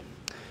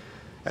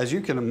 As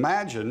you can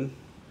imagine,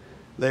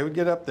 they would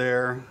get up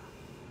there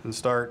and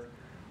start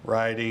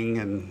writing,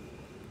 and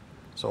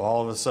so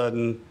all of a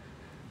sudden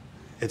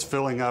it's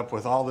filling up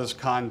with all this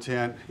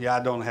content. Yeah, I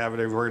don't have it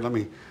everywhere. Let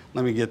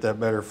me get that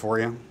better for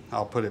you.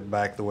 I'll put it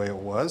back the way it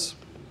was.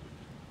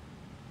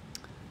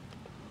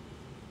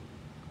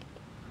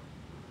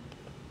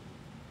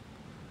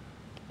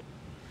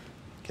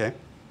 Okay.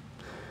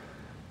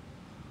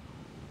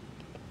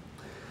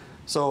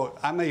 So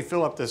I may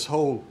fill up this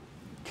whole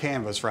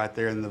canvas right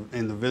there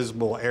in the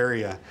visible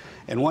area,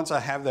 and once I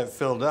have that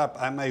filled up,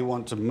 I may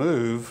want to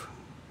move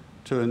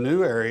to a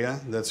new area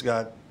that's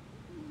got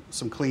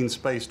some clean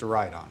space to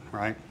write on,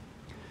 right?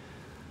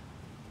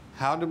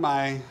 How do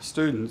my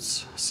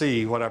students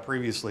see what I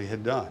previously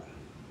had done?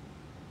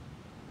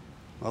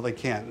 Well, they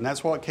can't, and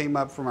that's what came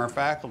up from our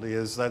faculty,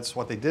 is that's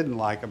what they didn't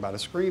like about a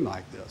screen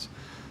like this.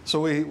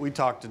 So we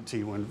talked to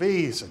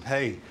T1V, said,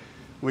 hey,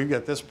 we've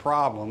got this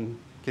problem,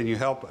 can you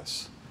help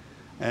us?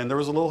 And there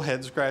was a little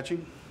head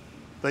scratching,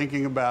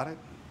 thinking about it.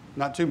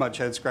 Not too much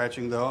head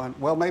scratching though.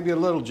 Well, maybe a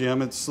little,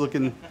 Jim. It's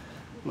looking,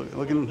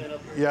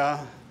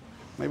 yeah,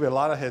 maybe a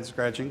lot of head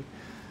scratching.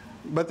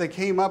 But they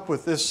came up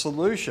with this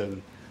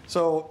solution.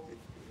 So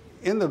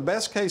in the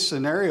best case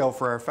scenario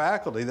for our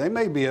faculty, they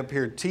may be up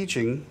here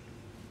teaching,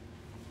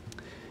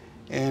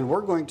 and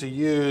we're going to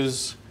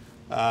use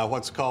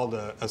what's called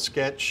a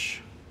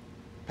sketch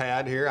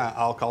pad here.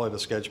 I'll call it a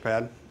sketch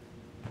pad.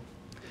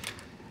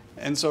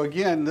 And so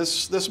again,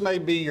 this may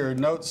be your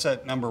note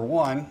set number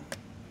 1,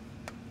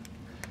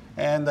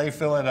 and they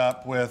fill it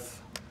up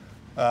with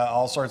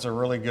all sorts of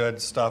really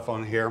good stuff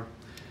on here.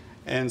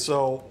 And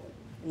so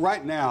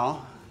right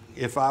now,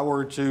 if I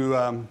were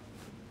to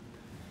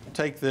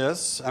take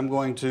this, I'm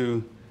going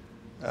to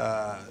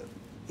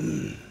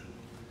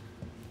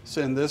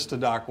send this to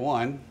Doc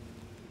 1.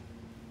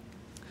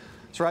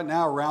 So right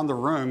now around the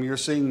room, you're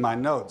seeing my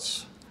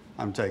notes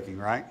I'm taking,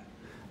 right?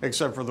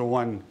 Except for the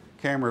one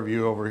camera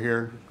view over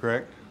here,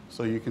 correct?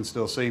 So you can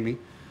still see me,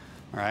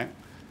 all right?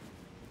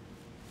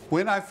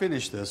 When I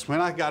finish this, when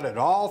I got it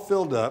all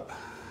filled up,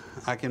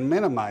 I can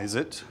minimize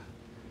it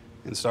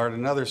and start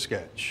another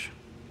sketch.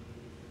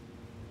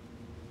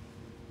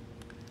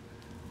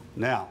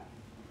 Now,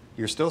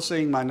 you're still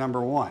seeing my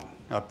number 1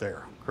 up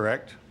there,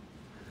 correct?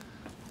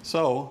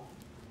 So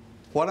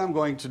what I'm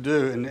going to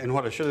do, and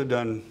what I should have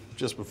done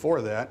just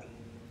before that,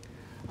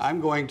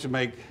 I'm going to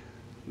make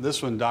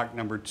this one doc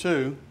number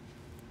 2.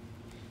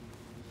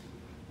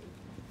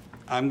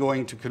 I'm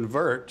going to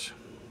convert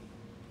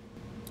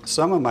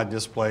some of my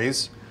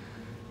displays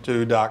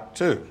to doc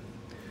 2,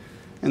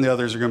 and the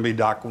others are going to be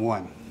doc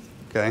 1,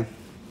 okay?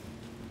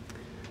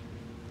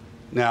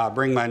 Now I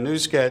bring my new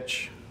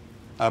sketch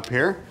up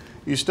here.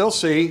 You still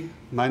see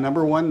my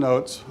number 1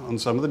 notes on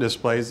some of the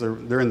displays.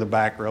 They're in the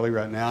back really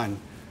right now and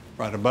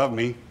right above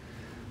me.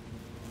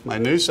 My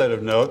new set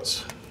of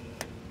notes.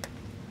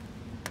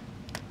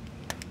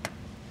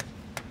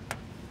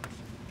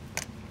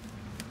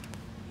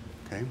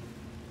 Okay.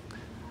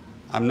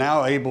 I'm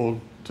now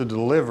able to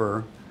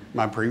deliver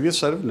my previous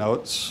set of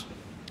notes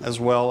as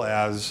well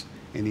as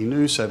any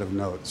new set of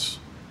notes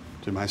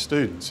to my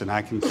students. And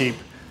I can keep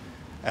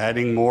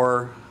adding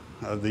more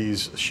of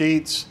these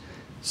sheets,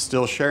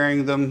 still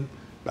sharing them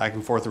back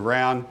and forth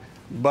around.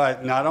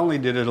 But not only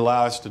did it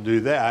allow us to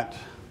do that,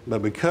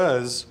 but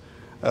because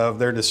of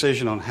their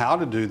decision on how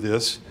to do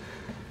this,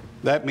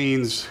 that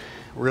means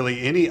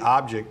really any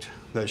object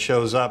that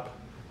shows up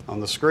on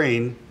the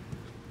screen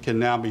can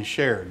now be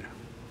shared.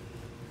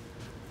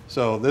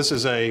 So this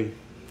is a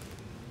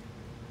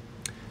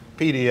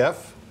PDF.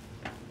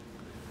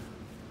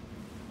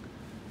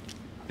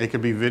 It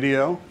could be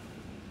video.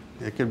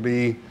 It could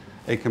be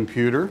a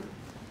computer.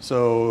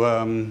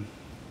 So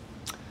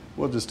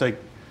we'll just take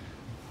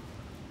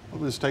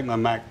my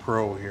Mac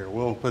Pro here.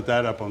 We'll put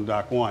that up on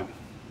doc 1.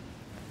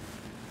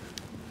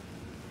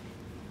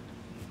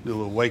 Do a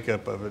little wake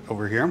up of it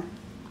over here.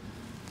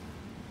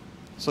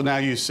 So now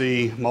you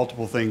see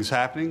multiple things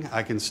happening.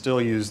 I can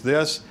still use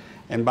this.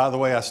 And by the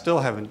way, I still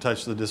haven't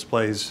touched the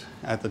displays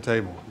at the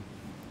table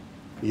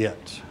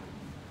yet,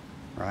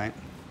 right?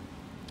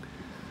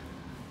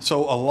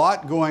 So a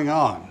lot going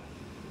on.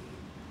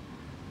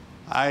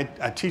 I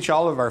teach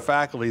all of our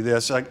faculty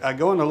this. I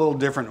go in a little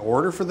different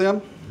order for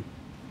them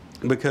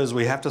because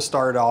we have to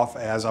start off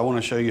as I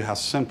want to show you how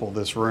simple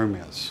this room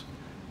is.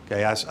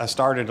 Okay, I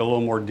started a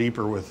little more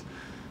deeper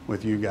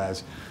with you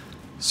guys.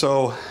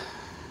 So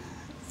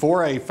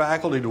for a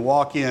faculty to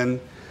walk in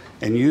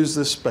and use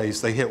this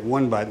space, they hit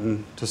one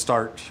button to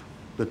start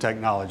the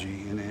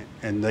technology,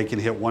 and they can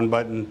hit one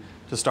button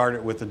to start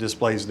it with the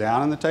displays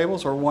down in the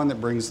tables or one that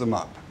brings them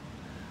up.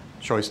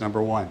 Choice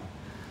number 1.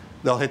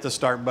 They'll hit the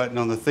start button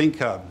on the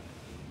ThinkHub,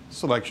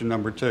 selection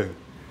number 2.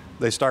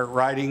 They start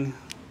writing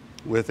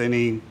with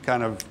any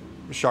kind of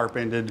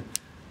sharp-ended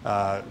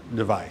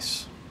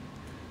device.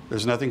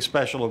 There's nothing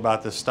special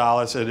about this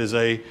stylus. It is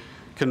a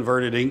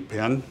converted ink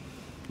pen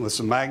with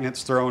some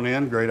magnets thrown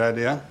in, great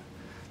idea,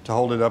 to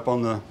hold it up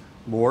on the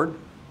board.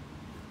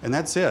 And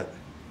that's it.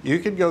 You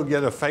could go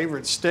get a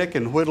favorite stick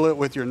and whittle it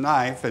with your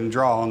knife and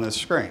draw on this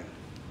screen.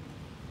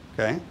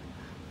 Okay?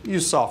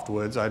 Use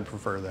softwoods, I'd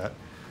prefer that.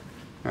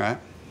 All right?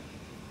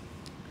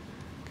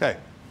 Okay.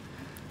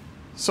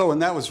 So,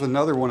 and that was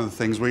another one of the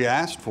things we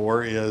asked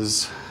for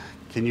is,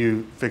 can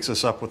you fix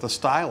us up with a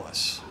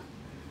stylus?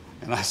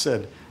 And I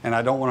said, and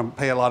I don't want to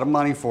pay a lot of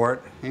money for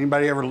it.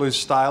 Anybody ever lose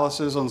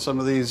styluses on some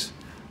of these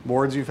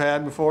boards you've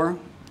had before?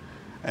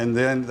 And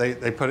then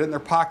they put it in their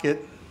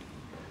pocket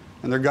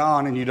and they're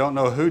gone and you don't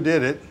know who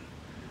did it.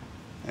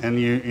 And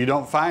you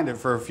don't find it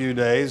for a few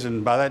days,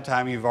 and by that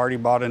time you've already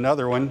bought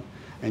another one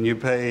and you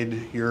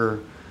paid your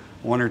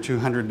 $100 or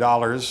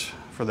 $200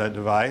 for that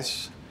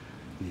device.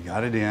 You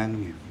got it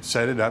in, you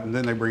set it up, and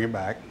then they bring it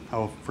back.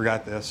 Oh,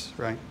 forgot this,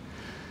 right?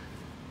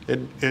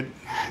 It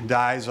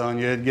dies on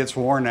you, it gets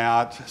worn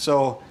out.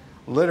 So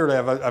literally,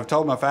 I've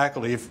told my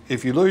faculty,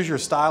 if you lose your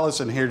stylus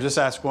in here, just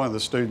ask one of the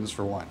students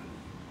for one.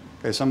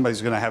 Okay,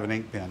 somebody's going to have an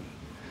ink pen.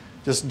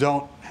 Just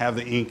don't have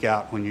the ink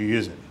out when you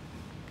use it,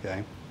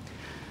 okay?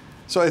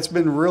 So it's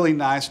been really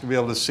nice to be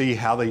able to see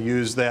how they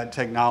use that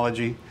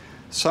technology.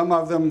 Some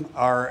of them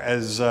are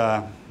as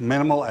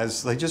minimal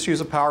as they just use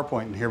a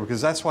PowerPoint in here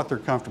because that's what they're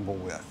comfortable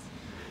with.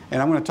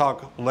 And I'm going to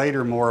talk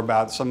later more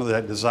about some of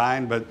that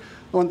design, but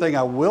one thing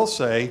I will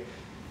say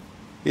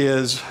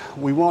is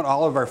we want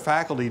all of our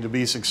faculty to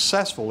be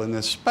successful in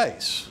this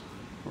space,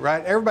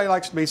 right? Everybody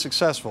likes to be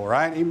successful,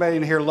 right? Anybody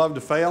in here love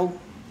to fail?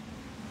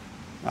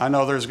 I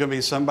know there's going to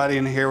be somebody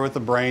in here with a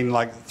brain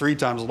like 3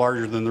 times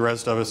larger than the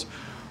rest of us.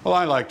 Well,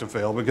 I like to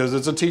fail because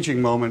it's a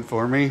teaching moment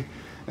for me,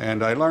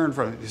 and I learn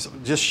from it.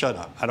 Just shut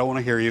up. I don't want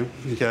to hear you,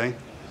 okay?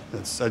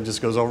 That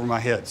just goes over my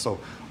head. So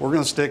we're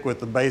going to stick with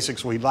the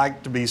basics. We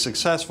like to be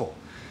successful.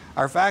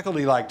 Our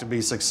faculty like to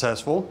be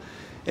successful,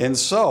 and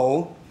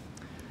so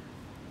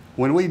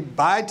when we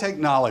buy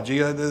technology,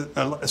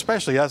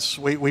 especially us,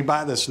 we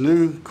buy this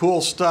new cool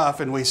stuff,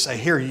 and we say,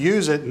 here,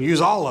 use it, and use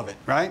all of it,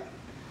 right?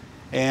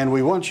 And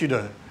we want you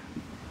to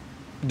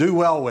do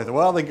well with it.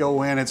 Well, they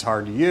go in, it's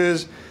hard to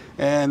use,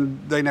 and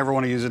they never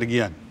want to use it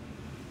again,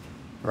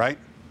 right?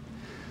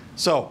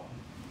 So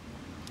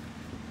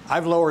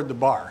I've lowered the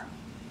bar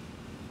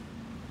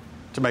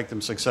to make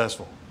them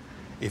successful.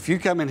 If you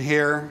come in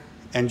here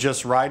and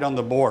just write on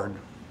the board,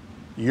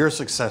 you're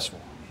successful.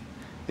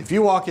 If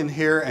you walk in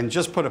here and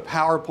just put a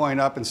PowerPoint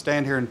up and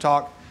stand here and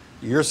talk,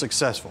 you're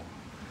successful.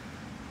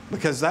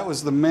 Because that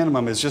was the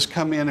minimum, is just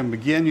come in and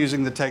begin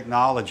using the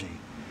technology.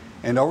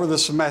 And over the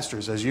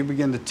semesters, as you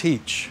begin to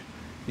teach,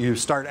 you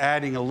start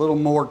adding a little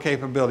more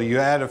capability. You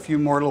add a few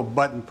more little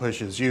button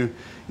pushes. You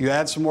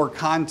add some more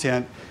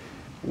content.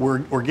 We're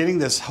getting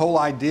this whole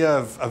idea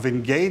of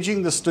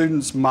engaging the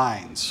students'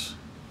 minds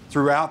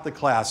throughout the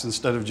class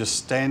instead of just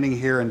standing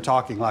here and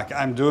talking like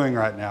I'm doing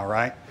right now,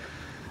 right?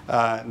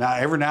 Now,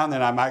 every now and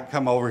then I might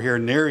come over here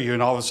near you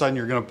and all of a sudden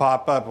you're going to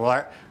pop up.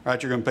 Well,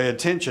 right, you're going to pay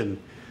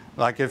attention.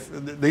 Like if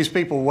these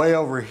people way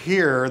over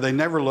here, they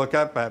never look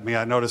up at me,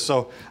 I notice.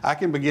 So I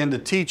can begin to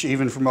teach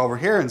even from over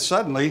here, and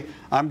suddenly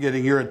I'm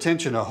getting your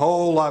attention a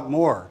whole lot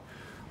more,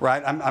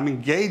 right? I'm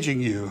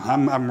engaging you.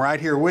 I'm right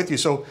here with you.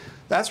 So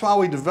that's why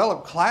we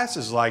develop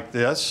classes like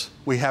this.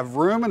 We have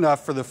room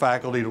enough for the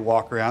faculty to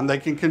walk around. They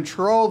can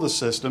control the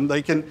system.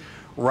 They can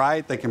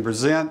write. They can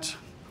present,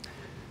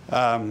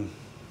 and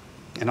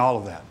all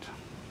of that.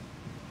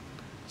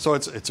 So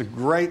it's a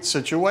great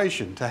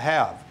situation to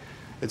have.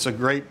 It's a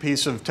great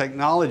piece of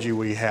technology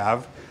we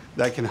have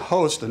that can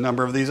host a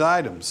number of these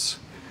items.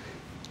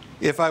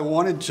 If I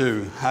wanted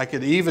to, I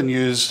could even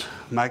use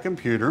my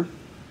computer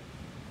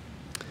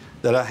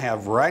that I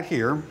have right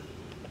here.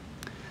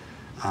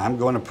 I'm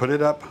going to put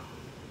it up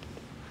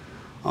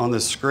on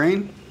the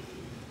screen.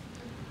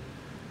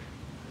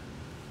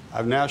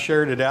 I've now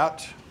shared it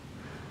out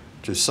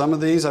to some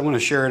of these. I'm going to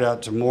share it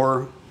out to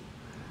more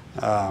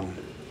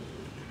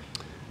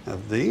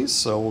of these.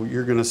 So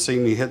you're going to see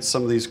me hit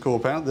some of these cool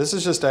panels. This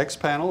is just X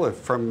panel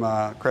from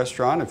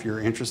Crestron if you're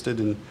interested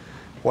in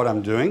what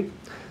I'm doing.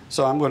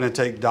 So I'm going to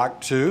take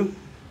Doc 2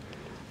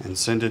 and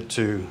send it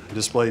to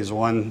displays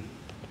 1.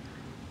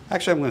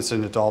 Actually, I'm going to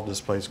send it to all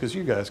displays because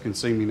you guys can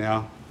see me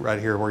now right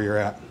here where you're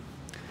at.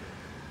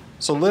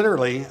 So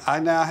literally, I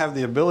now have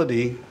the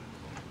ability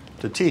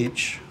to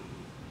teach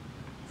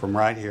from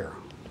right here.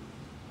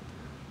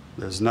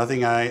 There's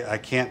nothing I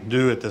can't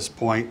do at this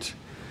point.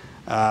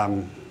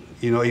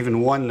 You know, even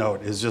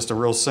OneNote is just a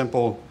real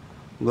simple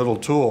little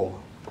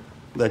tool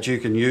that you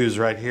can use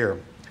right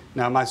here.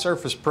 Now, my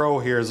Surface Pro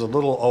here is a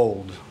little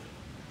old.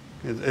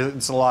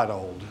 It's a lot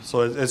old,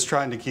 so it's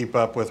trying to keep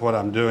up with what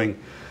I'm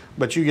doing.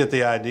 But you get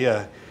the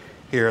idea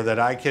here that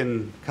I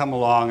can come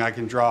along, I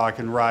can draw, I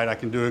can write, I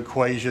can do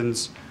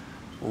equations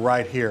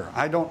right here.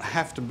 I don't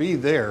have to be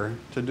there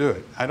to do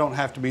it. I don't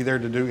have to be there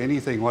to do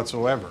anything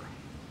whatsoever.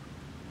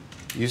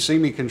 You see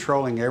me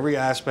controlling every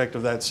aspect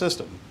of that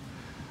system.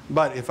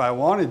 But if I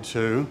wanted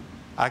to,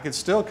 I could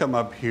still come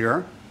up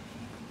here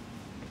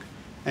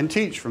and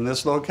teach from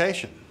this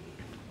location.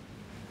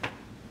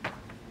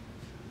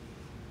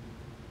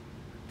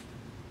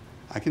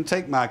 I can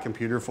take my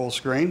computer full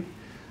screen.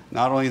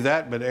 Not only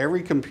that, but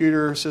every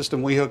computer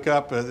system we hook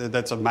up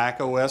that's a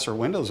Mac OS or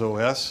Windows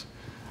OS,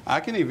 I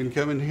can even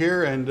come in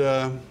here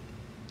and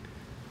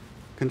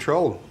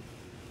control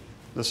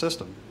the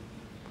system.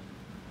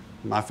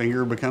 My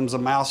finger becomes a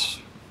mouse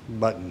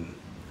button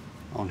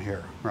on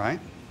here, right?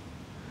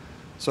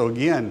 So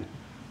again,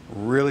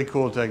 really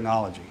cool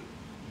technology.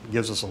 It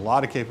gives us a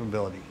lot of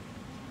capability.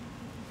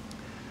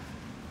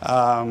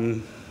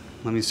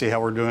 Let me see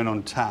how we're doing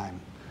on time.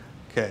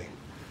 Okay.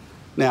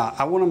 Now,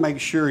 I want to make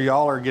sure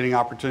y'all are getting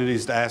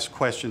opportunities to ask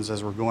questions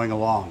as we're going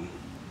along.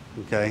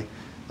 Okay?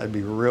 That'd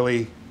be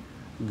really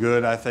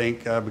good, I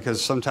think,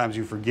 because sometimes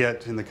you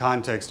forget in the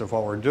context of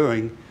what we're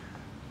doing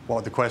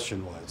what the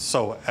question was.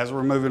 So as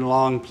we're moving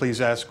along,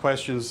 please ask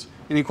questions.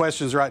 Any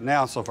questions right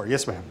now so far?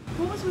 Yes, ma'am.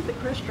 What was with the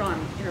Crestron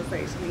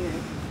interface? I mean,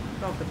 I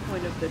thought the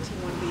point of the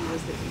T1V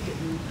was that you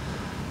didn't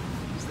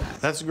use that.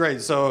 That's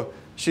great. So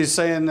she's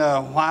saying,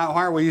 why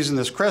are we using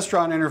this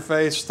Crestron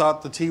interface?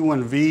 Thought the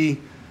T1V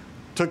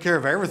took care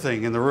of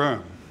everything in the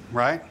room,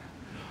 right?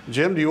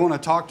 Jim, do you want to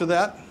talk to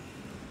that?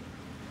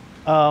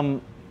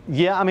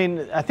 Yeah, I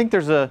mean, I think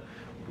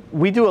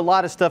we do a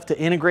lot of stuff to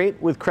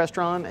integrate with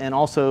Crestron, and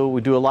also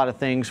we do a lot of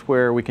things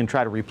where we can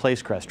try to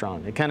replace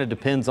Crestron. It kind of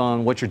depends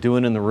on what you're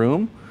doing in the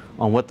room,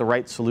 on what the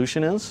right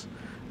solution is.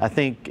 I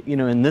think,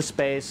 in this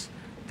space,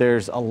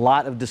 there's a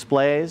lot of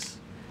displays,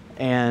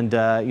 and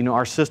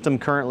our system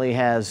currently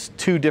has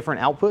 2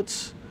 different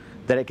outputs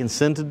that it can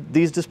send to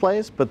these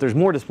displays, but there's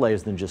more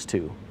displays than just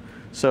 2.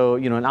 So,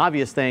 an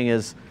obvious thing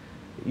is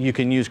you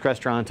can use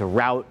Crestron to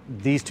route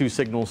these 2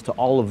 signals to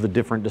all of the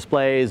different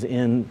displays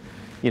and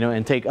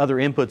take other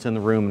inputs in the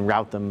room and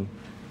route them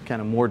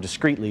kind of more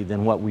discreetly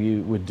than what we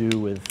would do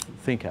with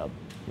ThinkHub.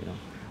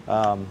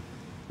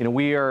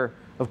 We are,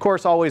 of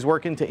course, always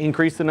working to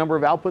increase the number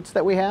of outputs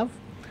that we have.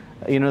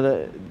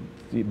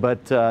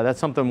 But that's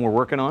something we're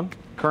working on.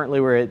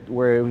 Currently, we're at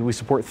where we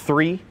support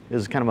 3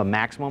 is kind of a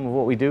maximum of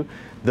what we do.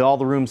 All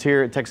the rooms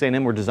here at Texas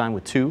A&M were designed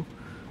with 2.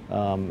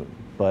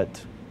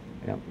 But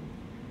yeah.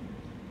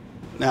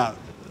 Now,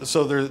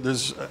 so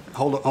there's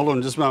hold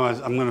on just a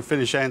moment. I'm going to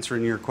finish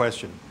answering your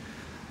question.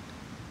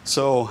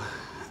 So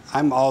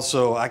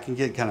I can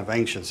get kind of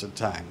anxious at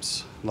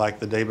times. Like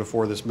the day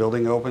before this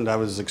building opened, I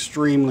was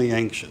extremely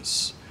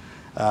anxious,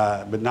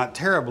 but not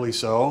terribly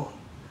so.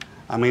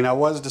 I mean, I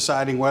was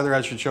deciding whether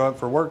I should show up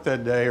for work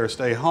that day or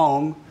stay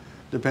home,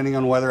 depending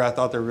on whether I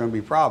thought there were going to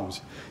be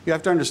problems. You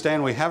have to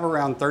understand we have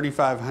around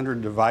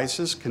 3,500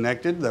 devices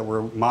connected that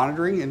we're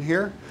monitoring in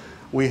here.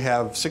 We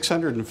have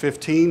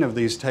 615 of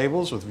these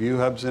tables with view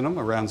hubs in them,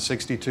 around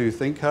 62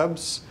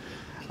 ThinkHubs,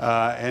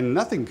 and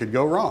nothing could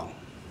go wrong,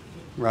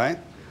 right?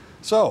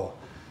 So,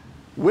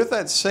 with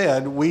that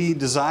said, we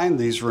designed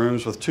these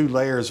rooms with 2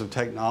 layers of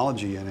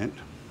technology in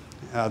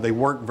it. They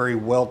work very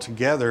well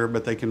together,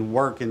 but they can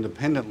work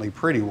independently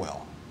pretty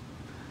well,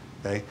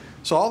 okay?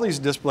 So all these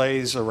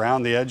displays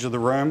around the edge of the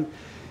room,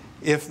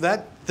 if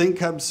that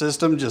ThinkHub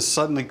system just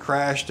suddenly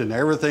crashed and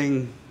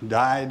everything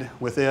died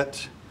with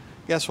it,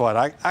 guess what?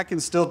 I can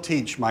still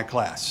teach my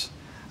class.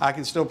 I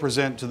can still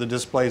present to the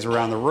displays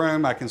around the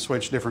room. I can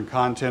switch different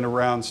content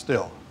around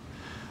still.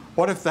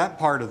 What if that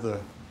part of the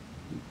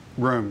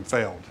room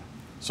failed?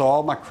 So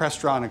all my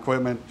Crestron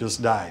equipment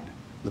just died.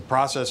 The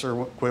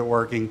processor quit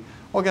working.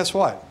 Well, guess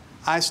what?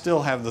 I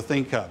still have the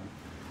ThinkHub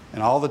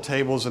and all the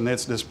tables and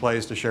its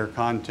displays to share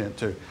content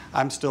to.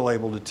 I'm still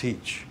able to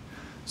teach.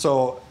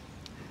 So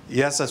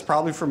yes, that's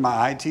probably from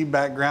my IT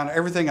background.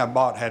 Everything I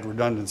bought had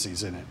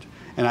redundancies in it.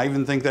 And I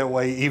even think that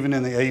way even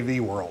in the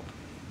AV world.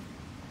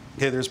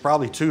 Okay, there's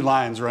probably 2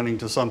 lines running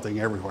to something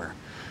everywhere.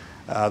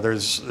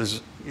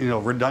 There's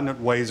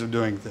redundant ways of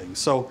doing things.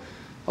 So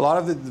a lot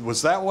of it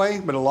was that way,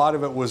 but a lot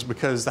of it was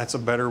because that's a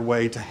better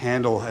way to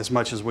handle as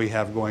much as we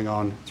have going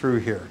on through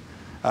here.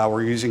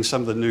 We're using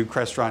some of the new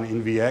Crestron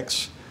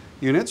NVX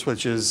units,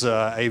 which is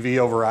AV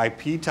over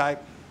IP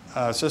type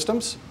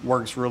systems.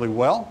 Works really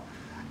well.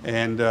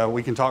 And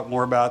we can talk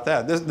more about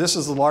that. This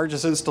is the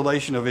largest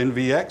installation of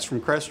NVX from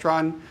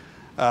Crestron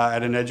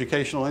at an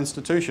educational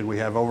institution. We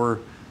have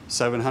over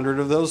 700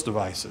 of those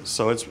devices,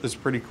 so it's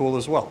pretty cool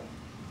as well.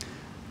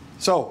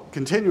 So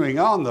continuing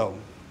on though,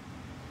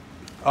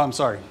 oh, I'm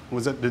sorry,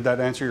 did that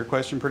answer your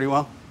question pretty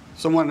well?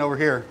 Someone over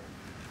here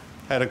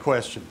had a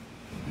question.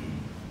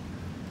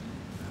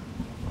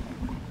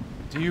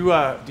 Do you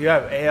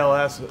have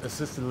ALS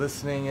assisted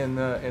listening in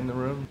the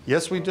room?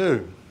 Yes, we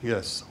do.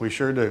 Yes, we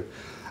sure do.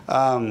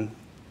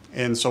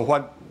 And so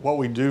what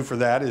we do for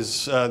that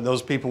is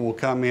those people will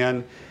come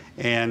in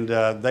and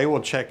they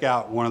will check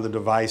out one of the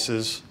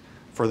devices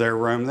for their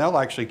room. They'll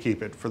actually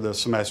keep it for the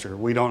semester.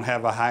 We don't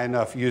have a high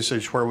enough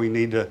usage where we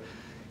need to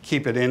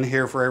keep it in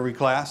here for every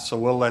class, so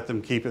we'll let them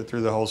keep it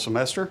through the whole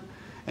semester,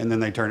 and then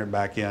they turn it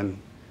back in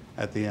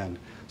at the end.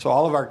 So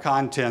all of our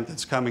content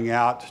that's coming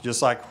out,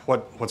 just like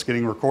what's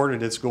getting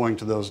recorded, it's going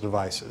to those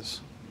devices.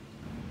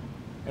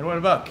 And what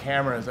about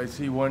cameras? I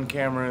see 1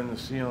 camera in the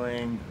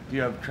ceiling. Do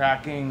you have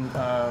tracking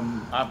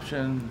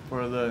option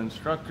for the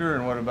instructor?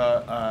 And what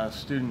about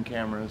student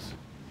cameras?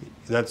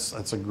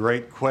 That's a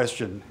great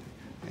question.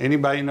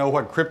 Anybody know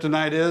what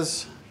kryptonite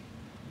is?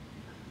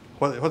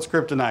 What's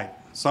kryptonite?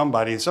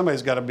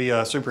 Somebody's got to be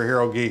a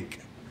superhero geek.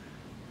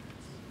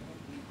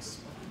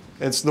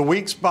 It's the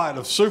weak spot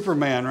of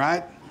Superman,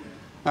 right?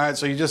 All right,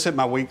 so you just hit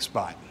my weak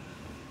spot.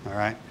 All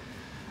right.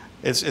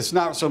 It's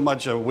not so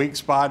much a weak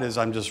spot as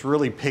I'm just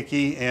really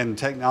picky and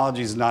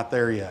technology's not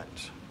there yet.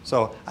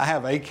 So I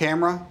have a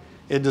camera.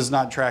 It does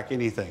not track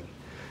anything.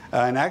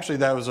 And actually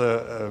that was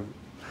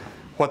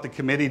what the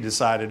committee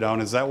decided on,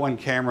 is that one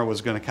camera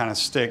was going to kind of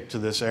stick to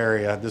this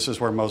area. This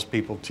is where most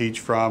people teach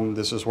from.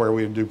 This is where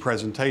we do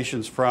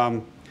presentations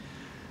from.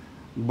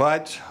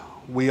 But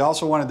we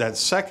also wanted that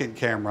second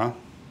camera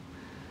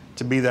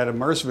to be that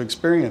immersive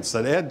experience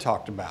that Ed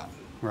talked about,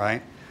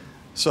 right?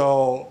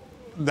 So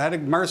that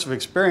immersive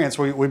experience,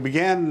 we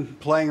began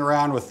playing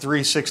around with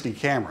 360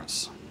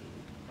 cameras.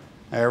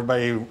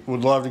 Everybody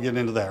would love to get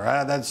into that,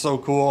 right? That's so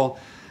cool.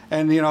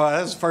 And you know,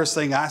 that's the first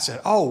thing I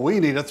said, oh, we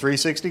need a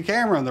 360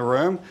 camera in the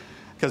room,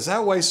 because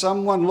that way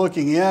someone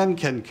looking in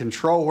can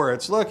control where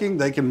it's looking.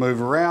 They can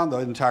move around the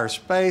entire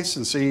space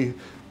and see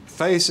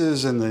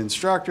faces and the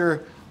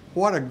instructor.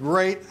 What a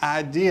great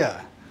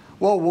idea.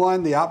 Well,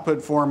 one, the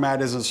output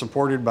format isn't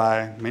supported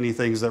by many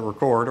things that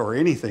record, or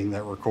anything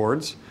that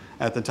records.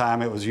 At the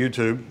time, it was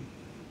YouTube.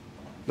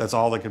 That's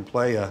all that could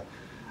play a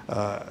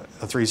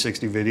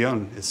 360 video,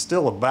 and it's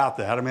still about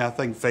that. I mean, I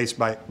think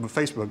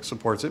Facebook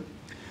supports it.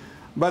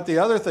 But the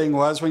other thing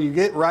was, when you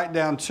get right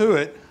down to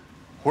it,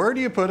 where do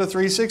you put a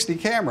 360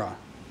 camera?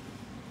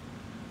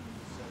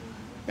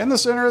 In the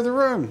center of the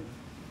room.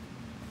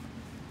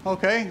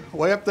 Okay,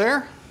 way up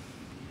there.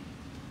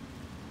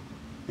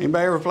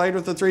 Anybody ever played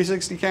with the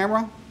 360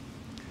 camera?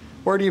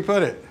 Where do you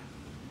put it?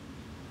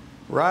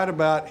 Right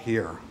about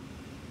here.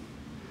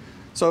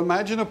 So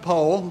imagine a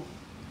pole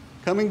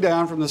coming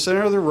down from the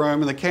center of the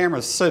room and the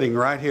camera's sitting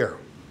right here.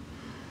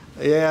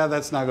 Yeah,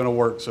 that's not going to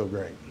work so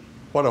great.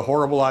 What a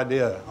horrible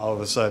idea all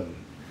of a sudden.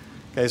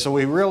 Okay, so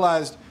we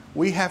realized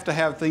we have to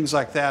have things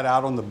like that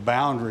out on the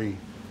boundary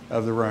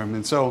of the room.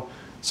 And so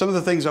some of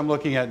the things I'm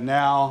looking at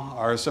now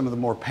are some of the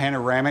more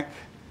panoramic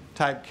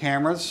type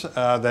cameras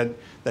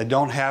that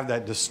don't have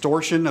that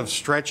distortion of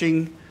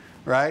stretching,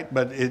 right?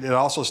 But it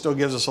also still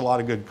gives us a lot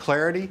of good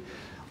clarity.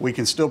 We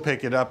can still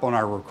pick it up on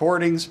our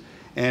recordings,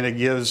 and it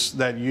gives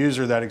that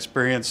user that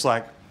experience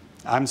like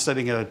I'm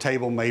sitting at a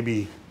table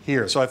maybe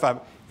here. So if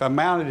I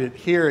mounted it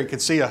here, it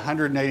could see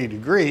 180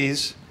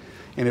 degrees,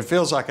 and it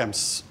feels like I'm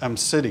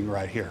sitting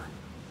right here.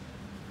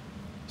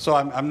 So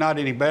I'm not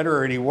any better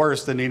or any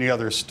worse than any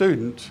other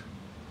student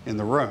in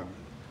the room,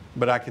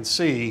 but I can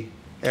see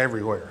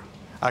everywhere.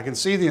 I can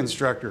see the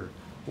instructor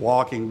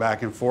walking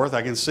back and forth.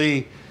 I can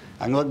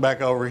look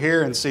back over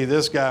here and see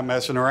this guy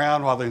messing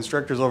around while the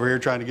instructor's over here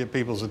trying to get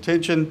people's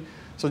attention.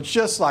 So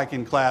just like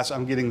in class,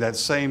 I'm getting that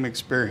same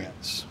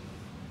experience,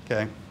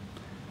 okay?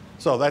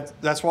 So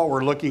that's what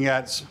we're looking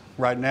at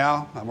right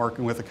now. I'm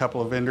working with a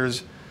couple of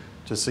vendors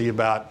to see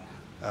about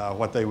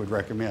what they would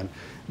recommend.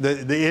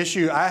 The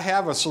issue, I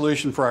have a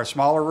solution for our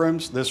smaller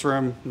rooms. This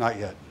room, not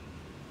yet.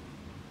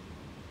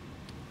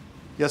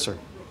 Yes, sir.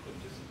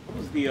 What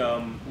was the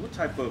what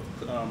type of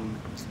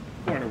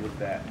pointer was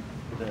that?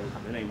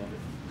 The name of it?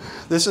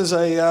 This is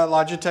a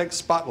Logitech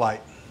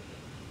Spotlight.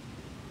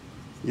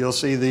 You'll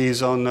see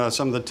these on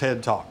some of the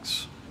TED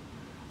Talks,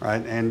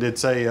 right? And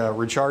it's a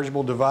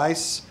rechargeable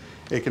device.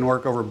 It can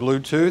work over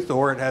Bluetooth,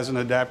 or it has an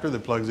adapter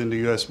that plugs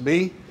into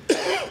USB.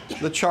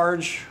 The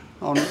charge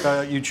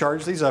you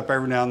charge these up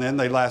every now and then.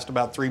 They last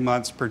about 3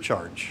 months per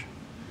charge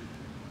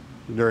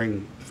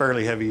during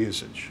fairly heavy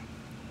usage.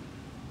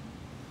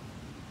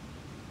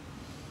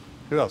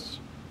 Who else?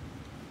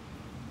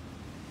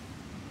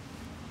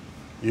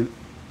 You?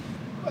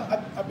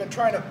 I've been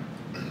trying to.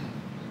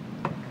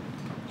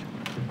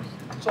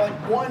 So like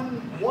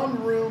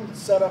one room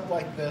set up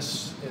like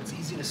this, it's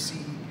easy to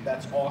see.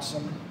 That's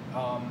awesome.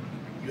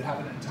 You have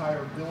an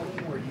entire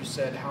building where you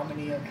said how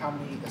many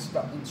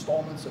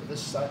installments of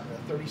this set?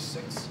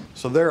 36.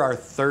 So there are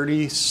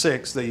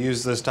 36 that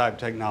use this type of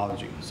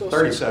technology. So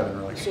 37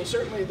 really. So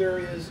certainly there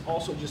is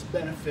also just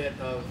benefit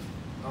of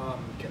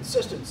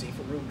consistency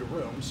from room to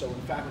room. So when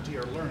faculty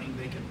are learning,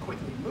 they can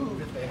quickly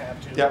move if they have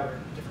to. Yep. Or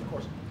different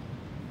courses.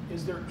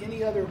 Is there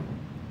any other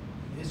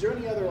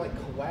like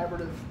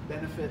collaborative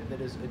benefit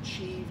that is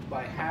achieved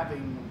by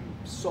having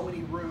so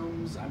many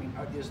rooms? I mean,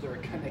 is there a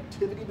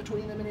connectivity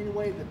between them in any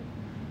way that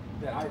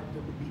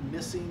would be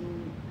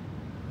missing?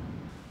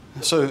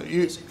 So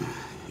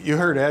you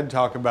heard Ed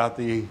talk about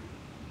the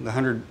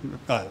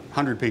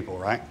 100 people,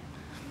 right?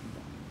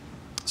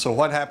 So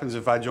what happens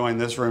if I join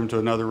this room to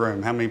another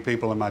room? How many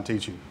people am I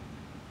teaching?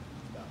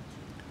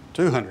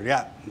 200,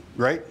 yeah,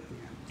 great.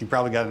 You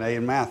probably got an A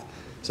in math,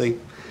 see?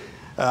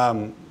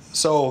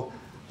 So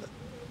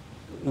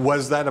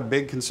was that a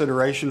big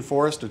consideration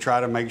for us to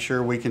try to make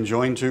sure we can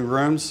join 2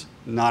 rooms?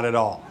 Not at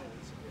all.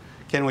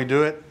 Can we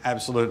do it?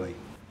 Absolutely.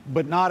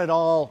 But not at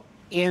all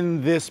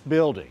in this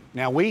building.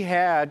 Now, we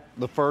had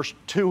the first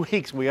 2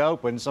 weeks we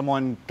opened,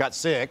 someone got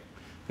sick,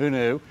 who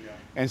knew,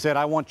 and said,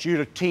 I want you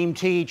to team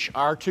teach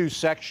our 2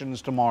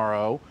 sections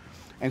tomorrow.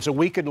 And so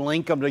we could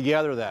link them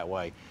together that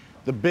way.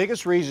 The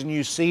biggest reason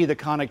you see the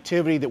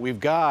connectivity that we've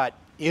got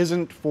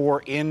isn't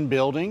for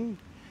in-building,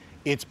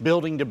 it's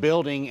building to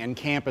building and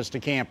campus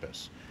to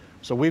campus.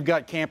 So we've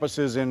got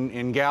campuses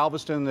in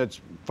Galveston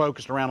that's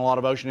focused around a lot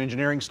of ocean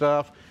engineering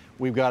stuff.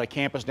 We've got a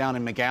campus down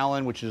in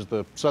McAllen, which is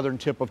the southern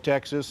tip of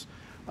Texas.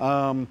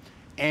 And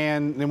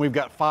then we've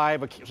got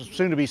 5,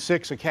 soon to be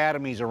 6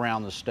 academies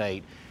around the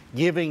state,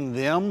 giving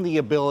them the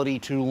ability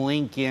to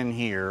link in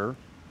here.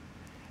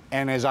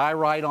 And as I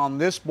write on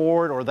this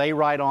board or they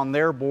write on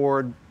their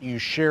board, you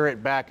share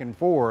it back and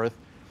forth.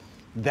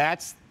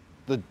 That's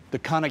the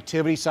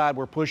connectivity side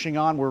we're pushing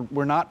on.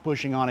 We're not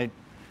pushing on it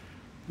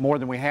more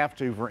than we have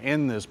to for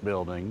in this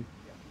building,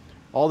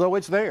 although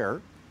it's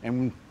there.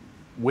 And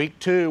week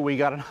 2, we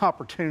got an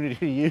opportunity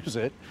to use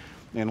it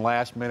in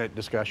last minute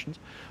discussions.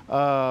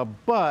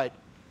 But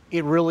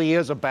it really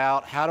is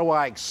about how do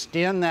I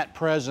extend that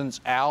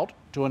presence out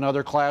to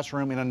another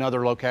classroom in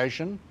another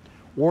location,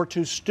 or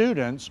to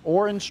students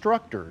or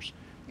instructors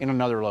in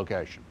another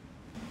location.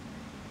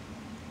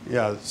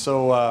 Yeah,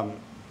 so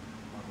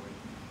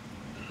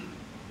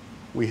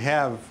we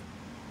have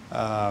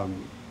a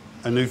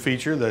new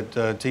feature that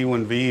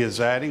T1V is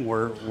adding.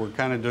 We're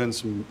kind of doing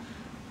some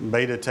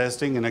beta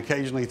testing and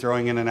occasionally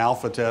throwing in an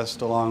alpha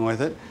test along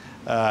with it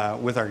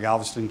with our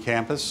Galveston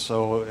campus.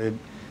 So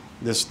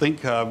this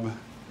ThinkHub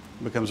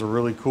becomes a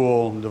really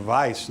cool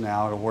device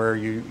now, to where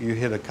you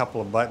hit a couple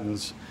of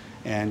buttons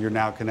and you're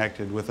now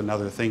connected with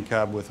another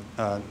ThinkHub with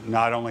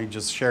not only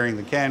just sharing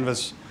the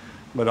canvas,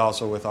 but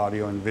also with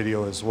audio and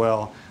video as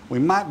well. We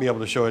might be able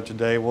to show it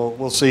today.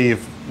 We'll see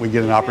if we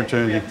get an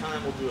opportunity. If we have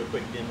time, we'll do a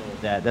quick demo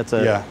of that. That's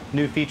a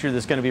new feature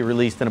that's going to be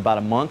released in about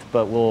a month,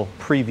 but we'll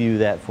preview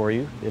that for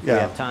you if we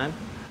have time.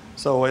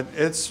 So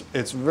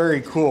it's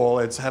very cool.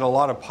 It's had a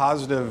lot of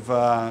positive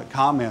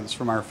comments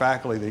from our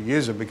faculty that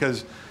use it,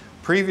 because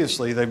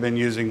previously they've been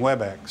using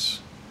WebEx,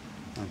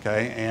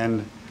 okay?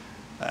 And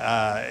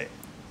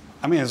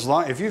I mean,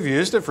 if you've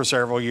used it for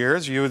several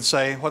years, you would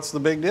say, what's the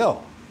big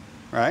deal,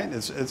 right?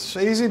 It's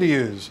easy to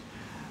use.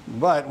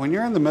 But when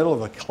you're in the middle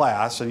of a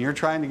class and you're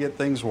trying to get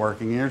things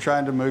working, and you're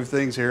trying to move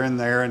things here and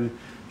there and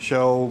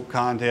show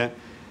content,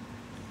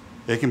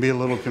 it can be a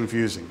little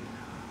confusing,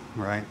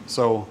 right?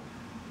 So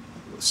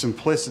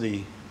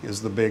simplicity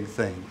is the big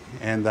thing,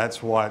 and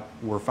that's what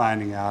we're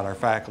finding out our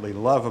faculty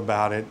love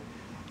about it.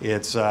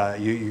 It's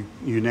you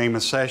name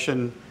a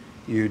session,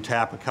 you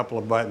tap a couple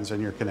of buttons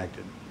and you're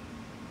connected,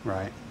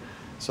 right?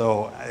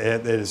 So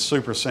it is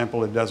super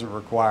simple. It doesn't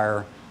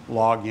require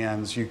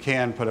logins. You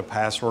can put a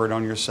password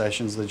on your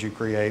sessions that you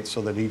create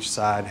so that each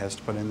side has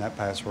to put in that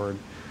password.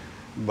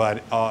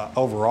 But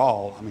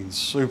overall, I mean,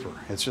 super.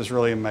 It's just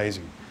really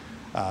amazing.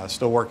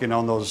 Still working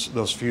on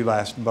those few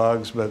last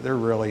bugs, but they're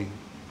really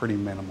pretty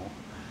minimal.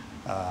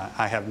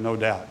 I have no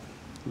doubt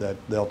that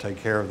they'll take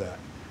care of that.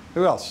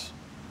 Who else?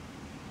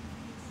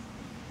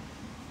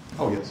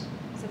 Oh, yes.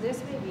 So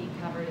this may be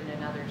covered in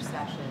another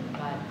session,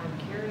 but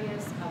I'm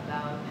curious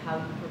about how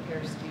you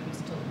prepare students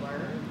to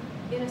learn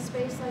in a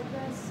space like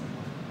this,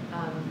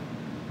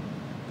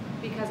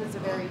 because it's a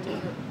very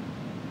different,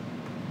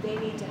 they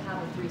need to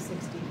have a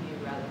 360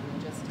 view rather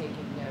than just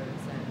taking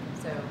notes.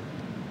 And so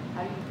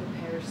how do you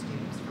prepare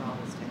students for all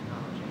this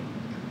technology?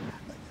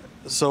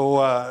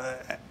 So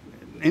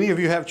any of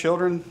you have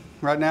children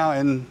right now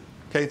in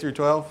K through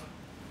 12?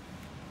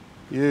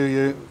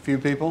 You few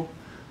people?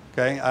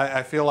 Okay,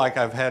 I feel like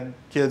I've had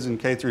kids in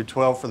K through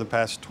 12 for the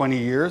past 20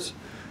 years.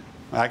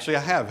 Actually,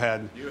 I have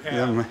had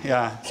them.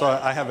 Yeah, so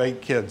I have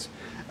 8 kids.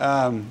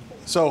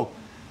 So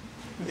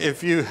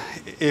if you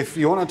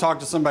want to talk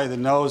to somebody that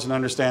knows and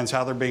understands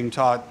how they're being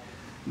taught,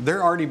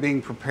 they're already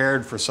being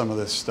prepared for some of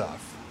this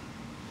stuff.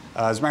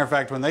 As a matter of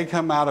fact, when they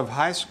come out of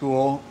high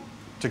school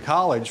to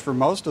college, for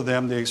most of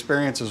them, the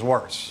experience is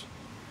worse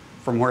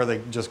from where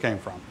they just came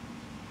from.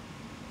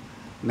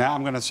 Now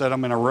I'm going to set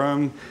them in a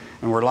room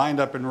and we're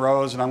lined up in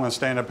rows and I'm going to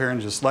stand up here and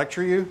just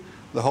lecture you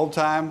the whole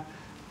time.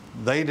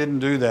 They didn't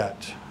do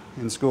that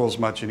in schools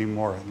much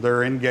anymore.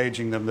 They're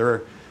engaging them.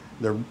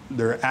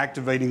 They're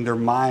activating their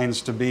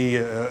minds to be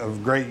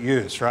of great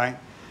use, right?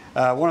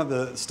 One of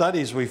the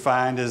studies we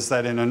find is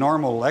that in a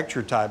normal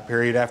lecture type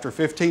period, after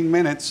 15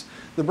 minutes,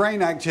 the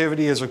brain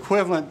activity is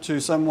equivalent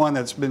to someone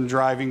that's been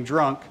driving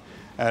drunk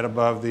at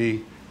above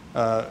the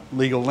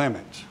legal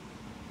limit,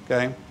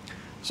 okay?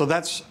 So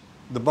that's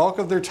the bulk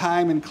of their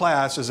time in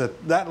class is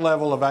at that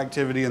level of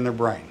activity in their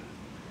brain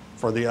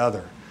for the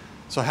other.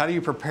 So how do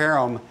you prepare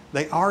them?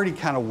 They already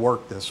kind of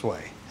work this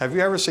way. Have you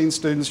ever seen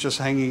students just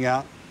hanging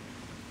out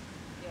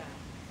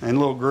in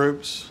little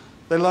groups?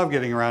 They love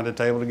getting around a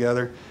table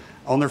together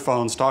on their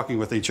phones, talking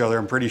with each other,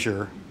 I'm pretty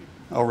sure,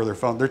 over their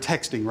phone. They're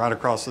texting right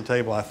across the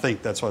table. I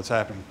think that's what's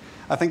happening.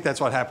 I think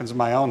that's what happens in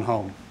my own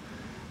home,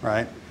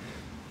 right?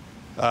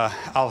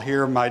 I'll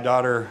hear my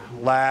daughter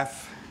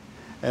laugh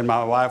and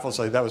my wife will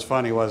say, that was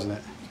funny, wasn't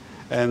it?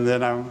 And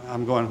then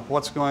I'm going,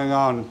 what's going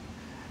on?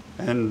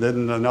 And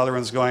then another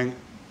one's going,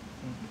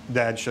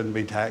 Dad shouldn't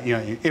be you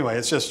know, anyway,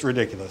 it's just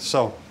ridiculous.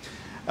 So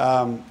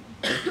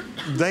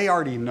they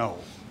already know.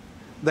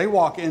 They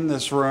walk in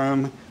this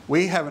room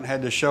we haven't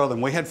had to show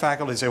them. We had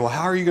faculty say, well,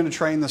 how are you going to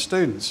train the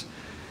students?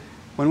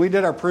 When we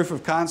did our proof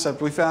of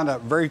concept, we found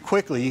out very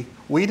quickly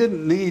we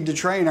didn't need to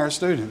train our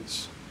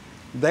students.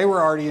 They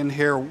were already in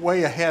here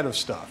way ahead of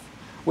stuff.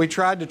 We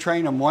tried to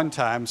train them one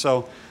time,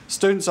 so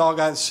students all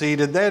got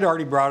seated. They had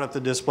already brought up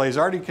the displays,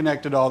 already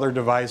connected all their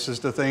devices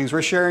to things.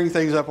 We're sharing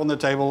things up on the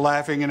table,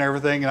 laughing and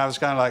everything, and I was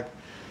kind of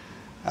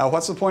like,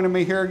 what's the point of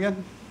me here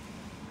again?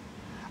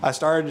 I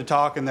started to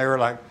talk and they were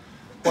like,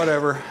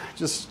 whatever,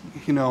 just,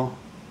 you know,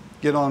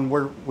 get on,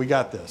 we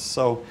got this.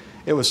 So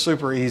it was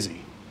super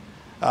easy.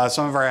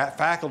 Some of our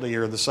faculty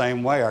are the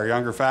same way. Our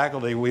younger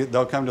faculty,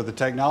 they'll come to the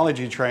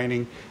technology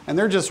training and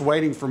they're just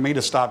waiting for me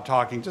to stop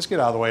talking. Just get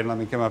out of the way and let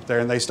me come up there.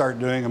 And they start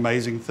doing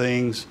amazing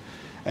things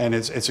and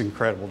it's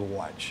incredible to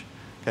watch.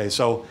 Okay,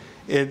 so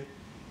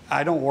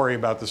I don't worry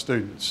about the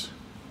students.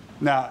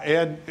 Now,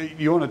 Ed,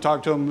 you want to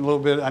talk to them a little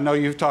bit? I know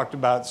you've talked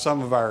about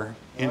some of our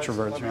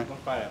introverts,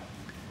 right?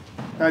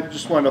 I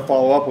just wanted to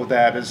follow up with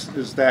that.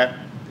 Is that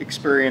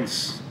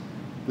experience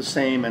the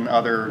same in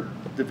other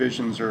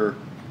divisions or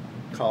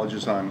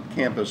colleges on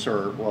campus,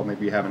 or, well,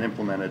 maybe you haven't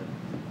implemented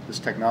this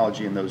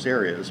technology in those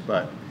areas,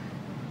 but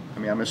I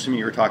mean, I'm assuming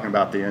you were talking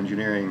about the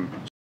engineering.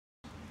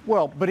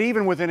 Well, but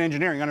even within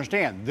engineering,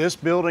 understand, this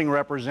building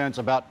represents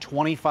about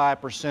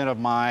 25% of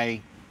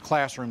my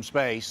classroom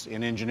space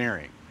in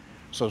engineering.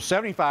 So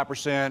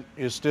 75%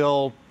 is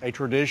still a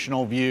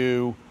traditional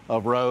view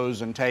of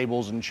rows and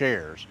tables and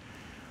chairs.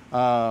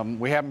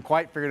 We haven't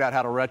quite figured out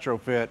how to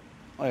retrofit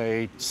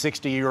a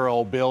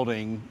 60-year-old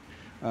building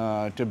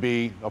to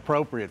be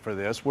appropriate for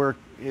this.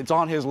 It's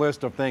on his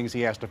list of things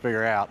he has to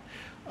figure out.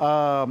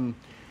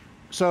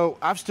 So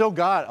I've still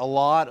got a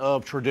lot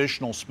of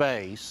traditional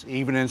space,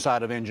 even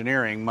inside of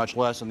engineering, much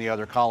less in the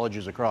other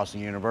colleges across the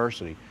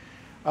university.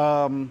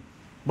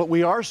 But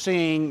we are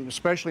seeing,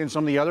 especially in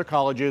some of the other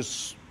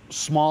colleges,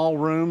 small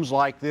rooms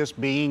like this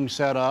being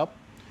set up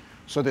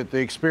so that the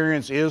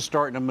experience is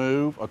starting to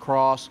move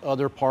across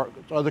other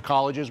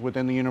colleges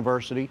within the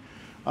university.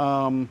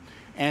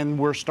 And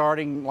we're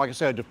starting, like I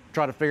said, to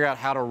try to figure out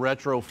how to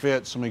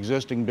retrofit some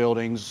existing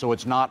buildings so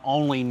it's not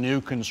only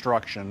new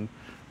construction,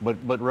 but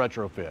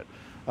retrofit.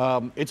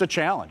 It's a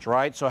challenge,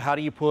 right? So how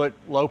do you put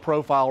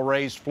low-profile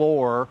raised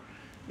floor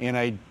in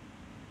a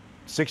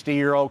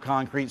 60-year-old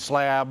concrete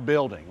slab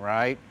building,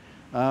 right?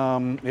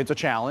 It's a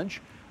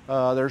challenge.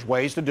 There's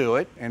ways to do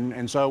it,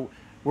 and so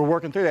we're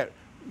working through that.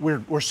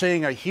 We're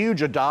seeing a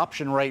huge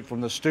adoption rate from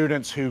the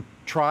students who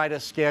try to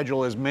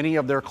schedule as many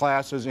of their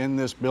classes in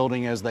this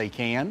building as they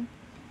can,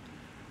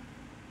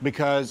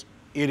 because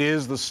it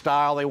is the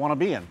style they want to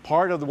be in.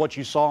 Part of what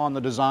you saw on the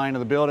design of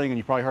the building, and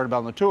you probably heard about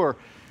on the tour,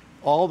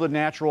 all the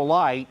natural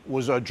light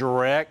was a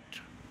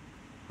direct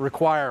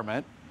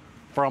requirement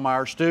from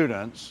our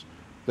students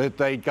that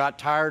they got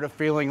tired of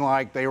feeling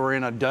like they were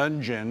in a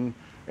dungeon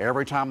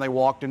every time they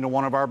walked into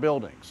one of our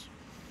buildings.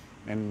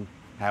 And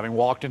having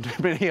walked into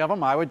many of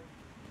them, I would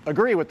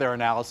agree with their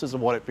analysis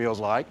of what it feels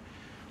like.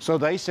 So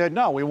they said,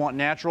 no, we want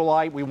natural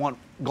light, we want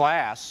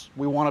glass,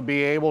 we want to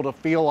be able to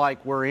feel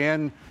like we're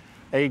in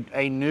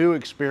a new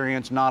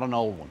experience, not an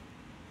old one.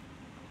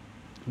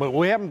 But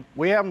we haven't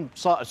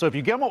so if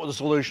you come up with a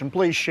solution,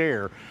 please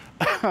share.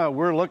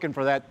 We're looking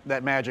for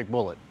that magic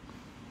bullet.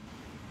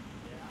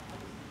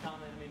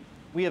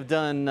 We have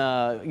done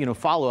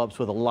follow-ups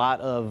with a lot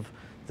of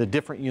the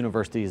different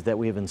universities that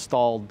we have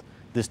installed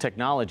this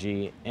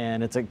technology,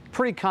 and it's a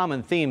pretty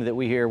common theme that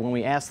we hear when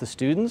we ask the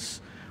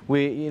students.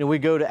 We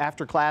go to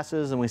after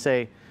classes and we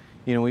say,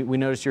 we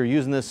noticed you're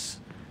using this.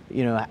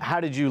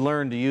 How did you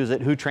learn to use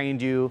it? Who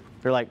trained you?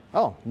 They're like,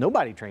 oh,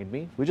 nobody trained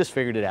me. We just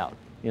figured it out.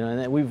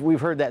 And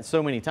we've heard that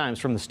so many times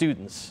from the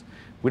students.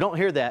 We don't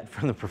hear that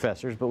from the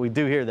professors, but we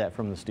do hear that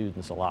from the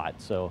students a lot.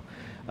 So,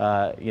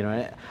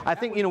 I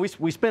think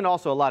we spend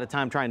also a lot of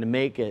time trying to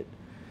make it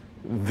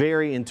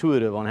very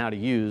intuitive on how to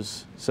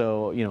use.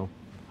 So,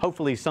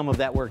 hopefully some of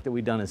that work that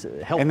we've done is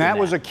helpful. And that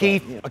was a key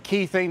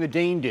thing the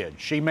dean did.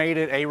 She made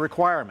it a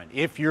requirement.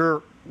 If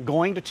you're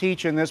going to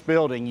teach in this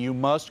building, you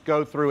must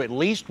go through at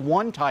least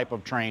one type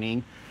of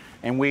training,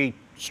 and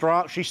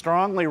she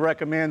strongly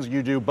recommends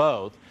you do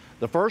both.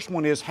 The first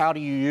one is, how do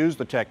you use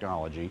the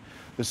technology?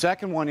 The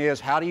second one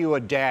is, how do you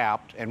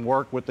adapt and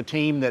work with the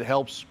team that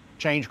helps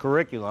change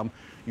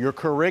your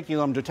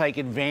curriculum to take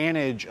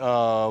advantage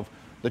of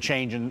the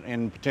change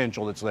in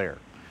potential that's there.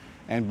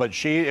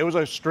 But it was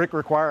a strict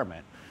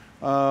requirement.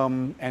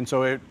 And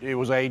so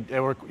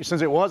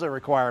since it was a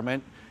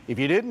requirement, if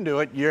you didn't do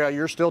it,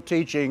 you're still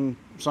teaching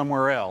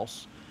somewhere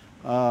else.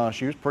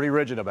 She was pretty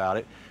rigid about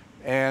it.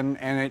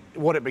 And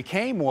what it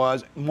became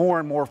was more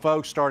and more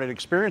folks started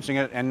experiencing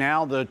it, and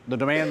now the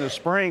demand this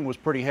spring was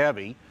pretty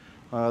heavy.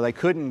 They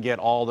couldn't get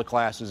all the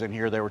classes in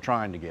here they were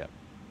trying to get.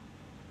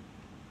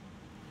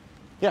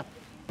 Yeah?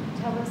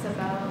 Tell us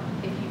about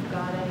if you've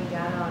got any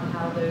data on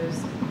how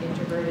those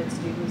introverted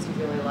students who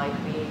really like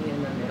being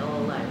in the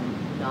middle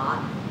and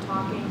not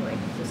talking, like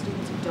the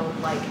students who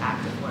don't like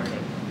active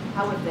learning,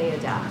 how have they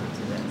adapted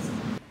to this?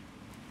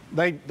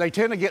 They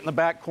tend to get in the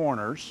back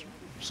corners.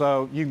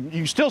 So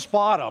you still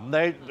spot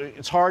them.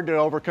 It's hard to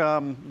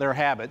overcome their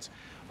habits.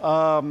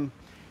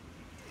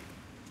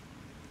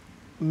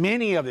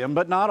 Many of them,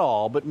 but not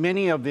all, but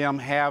many of them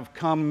have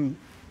come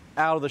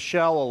out of the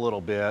shell a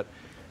little bit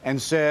and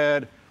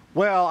said,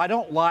 well, I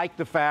don't like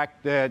the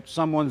fact that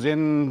someone's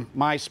in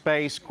my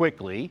space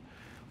quickly,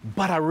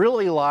 but I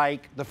really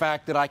like the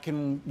fact that I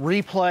can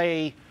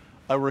replay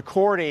a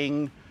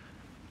recording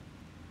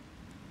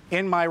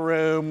in my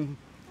room,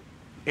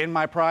 in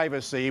my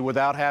privacy,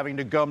 without having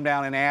to come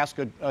down and ask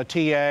a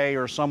TA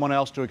or someone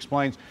else to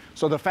explain.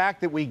 So the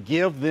fact that we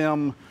give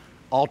them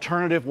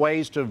alternative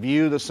ways to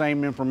view the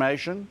same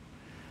information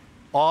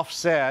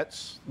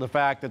offsets the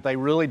fact that they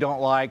really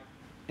don't like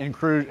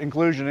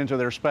inclusion into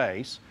their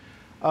space.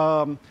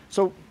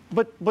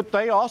 But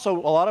they also,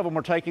 a lot of them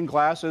are taking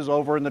classes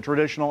over in the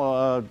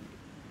traditional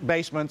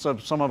basements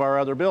of some of our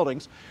other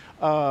buildings,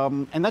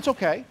 and that's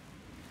okay.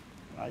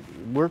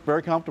 We're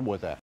very comfortable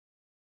with that.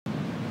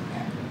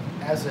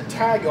 As a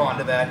tag on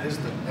to that,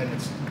 and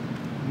it's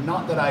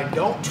not that I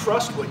don't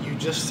trust what you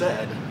just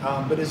said,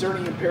 but is there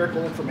any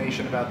empirical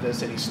information about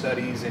this, any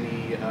studies,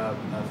 any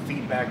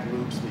feedback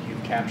loops that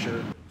you've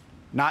captured?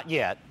 Not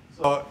yet.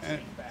 So,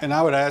 and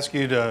I would ask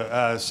you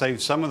to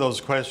save some of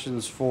those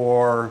questions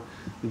for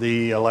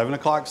the 11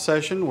 o'clock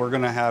session. We're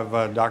going to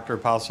have Dr.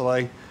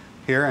 Pausele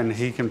here, and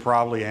he can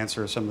probably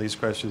answer some of these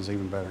questions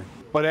even better.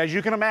 But as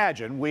you can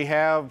imagine, we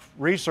have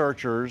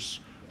researchers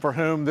for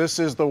whom this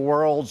is the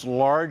world's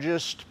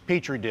largest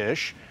petri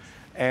dish,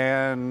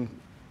 and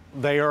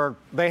they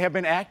have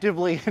been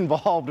actively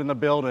involved in the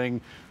building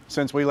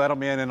since we let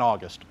them in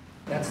August.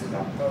 That's the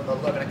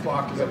 11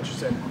 o'clock, is that what you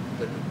said,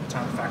 the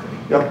time of faculty?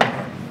 Yep.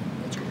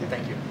 That's great,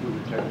 thank you.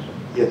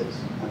 Yes.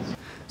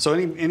 So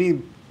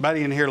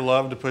anybody in here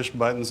love to push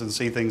buttons and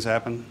see things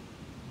happen?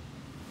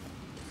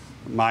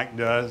 Mike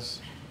does.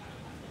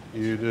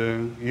 You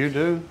do? You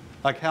do?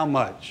 Like how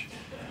much?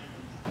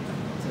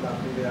 Until I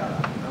figure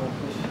out, I don't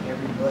push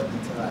every button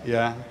until I...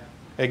 Yeah.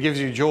 It gives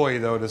you joy,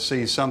 though, to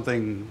see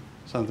something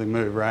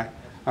move, right?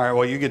 All right,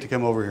 well, you get to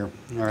come over here,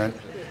 all right?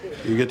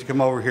 You get to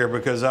come over here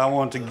because I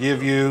want to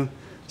give you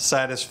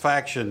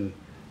satisfaction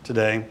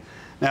today.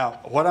 Now,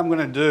 what I'm going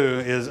to do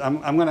is I'm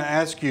going to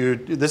ask you,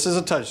 this is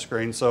a touch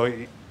screen, so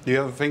do you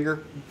have a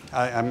finger?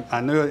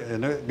 I knew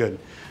it, good.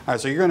 All right,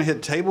 so you're going to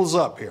hit tables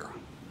up here.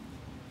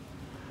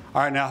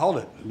 All right, now hold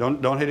it.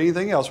 Don't hit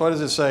anything else. What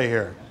does it say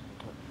here?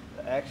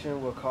 The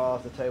action will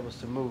cause the tables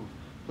to move.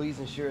 Please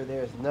ensure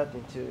there is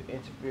nothing to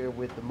interfere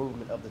with the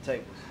movement of the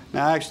tables.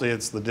 Now, actually,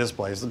 it's the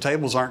displays. The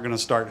tables aren't going to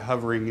start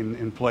hovering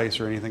in place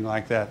or anything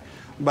like that.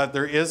 But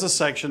there is a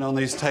section on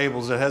these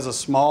tables that has a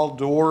small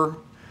door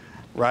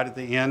right at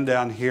the end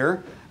down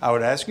here. I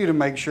would ask you to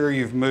make sure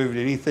you've moved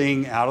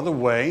anything out of the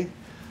way.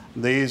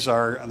 These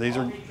are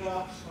coffee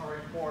cups are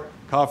important.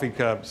 Coffee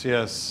cups,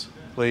 yes,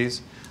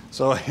 please.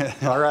 So,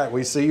 all right,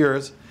 we see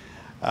yours.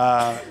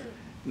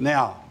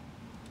 Now,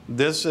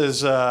 this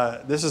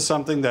is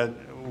something that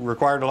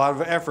required a lot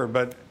of effort,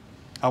 but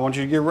I want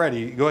you to get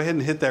ready. Go ahead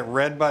and hit that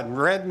red button.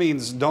 Red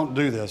means don't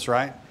do this,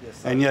 right? Yes,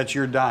 sir. And yet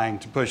you're dying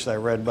to push that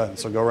red button,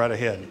 so go right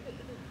ahead.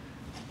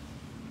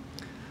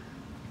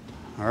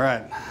 All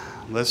right,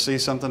 let's see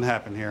something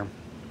happen here.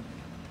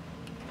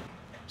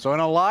 So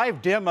in a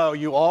live demo,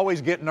 you always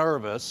get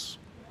nervous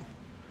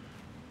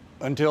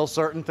until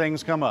certain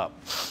things come up.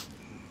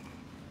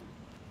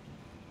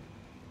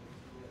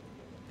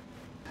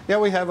 Yeah,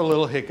 we have a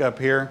little hiccup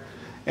here,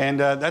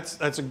 and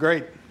that's a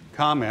great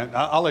comment.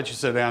 I'll let you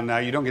sit down now.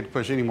 You don't get to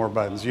push any more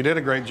buttons. You did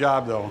a great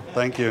job, though.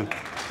 Thank you.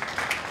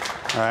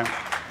 All right.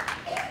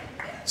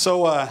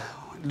 So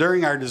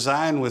during our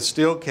design with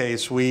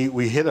Steelcase,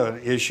 we hit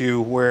an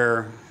issue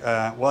where,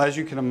 well, as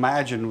you can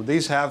imagine,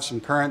 these have some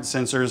current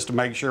sensors to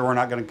make sure we're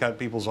not going to cut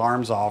people's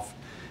arms off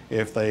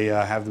if they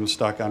have them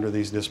stuck under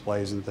these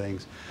displays and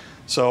things.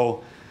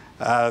 So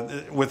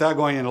without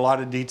going into a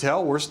lot of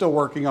detail, we're still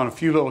working on a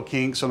few little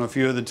kinks on a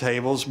few of the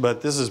tables,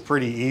 but this is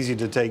pretty easy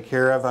to take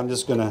care of. I'm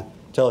just going to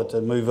tell it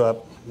to move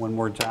up one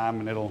more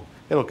time, and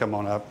it'll come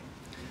on up.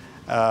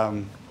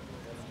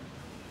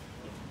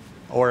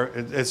 Or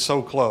it's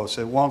so close,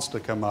 it wants to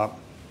come up.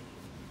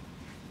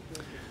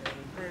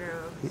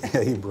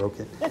 Yeah, he broke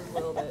it. A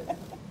little bit.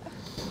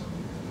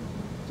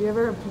 Do you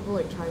ever have people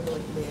like trying to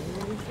like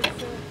manually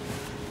fix it?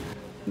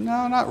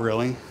 No, not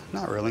really.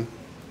 Not really.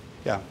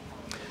 Yeah.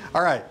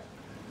 All right.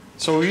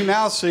 So you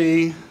now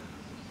see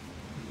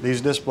these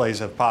displays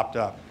have popped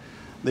up.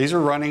 These are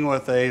running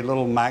with a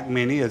little Mac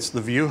Mini. It's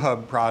the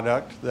ThinkHub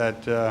product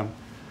that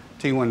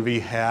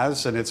T1V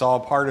has, and it's all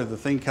part of the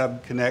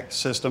ThinkHub Connect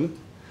system.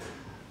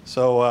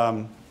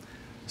 So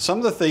some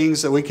of the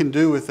things that we can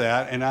do with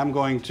that, and I'm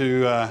going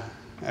to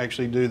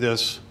actually do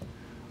this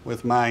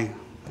with my,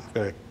 I've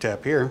got a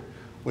tap here,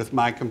 with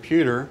my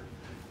computer.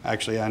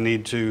 Actually, I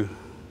need to,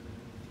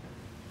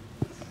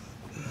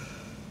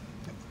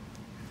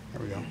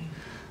 there we go.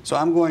 So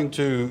I'm going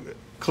to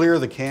clear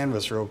the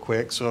canvas real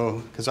quick,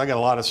 because I got a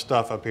lot of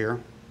stuff up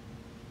here.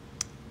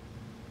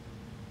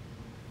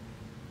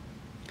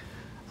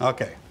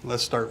 Okay,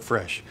 let's start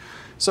fresh.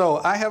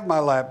 So I have my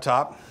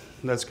laptop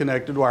that's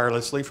connected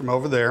wirelessly from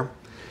over there.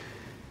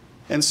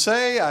 And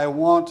say I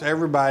want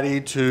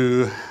everybody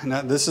to,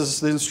 now this is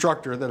the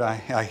instructor that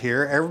I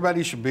hear,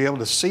 everybody should be able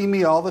to see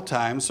me all the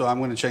time, so I'm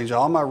going to change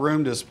all my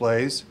room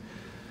displays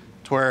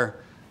to where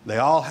they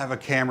all have a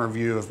camera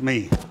view of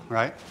me,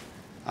 right?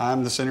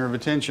 I'm the center of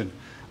attention.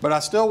 But I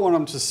still want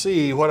them to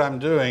see what I'm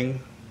doing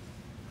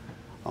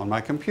on my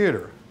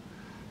computer.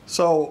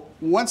 So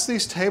once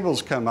these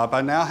tables come up,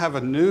 I now have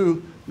a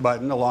new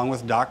button along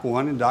with Dock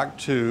 1 and Dock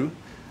 2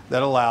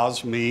 that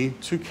allows me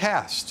to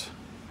cast.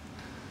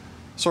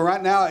 So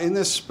right now in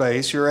this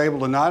space, you're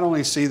able to not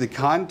only see the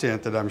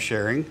content that I'm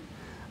sharing,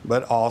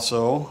 but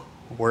also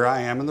where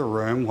I am in the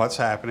room, what's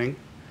happening,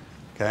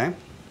 okay?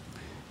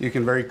 You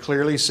can very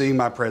clearly see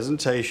my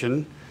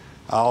presentation.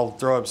 I'll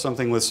throw up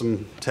something with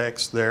some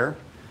text there.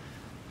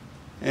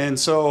 And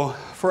so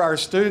for our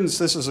students,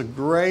 this is a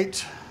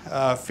great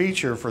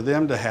feature for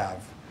them to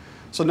have.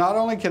 So not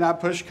only can I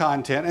push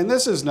content, and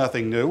this is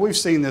nothing new, we've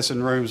seen this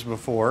in rooms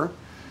before.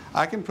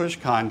 I can push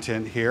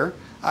content here.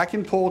 I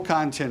can pull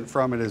content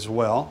from it as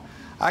well.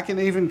 I can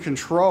even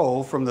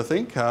control from the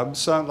ThinkHub,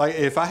 so like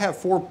if I have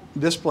 4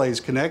 displays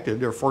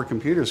connected or 4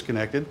 computers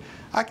connected,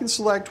 I can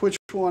select which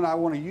one I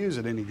want to use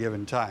at any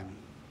given time.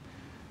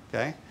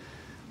 Okay?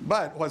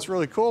 But what's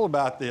really cool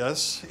about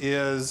this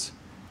is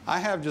I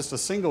have just a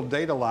single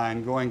data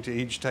line going to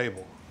each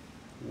table.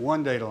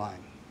 One data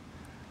line.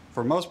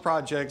 For most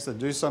projects that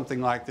do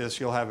something like this,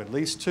 you'll have at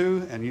least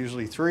 2 and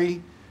usually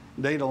 3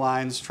 data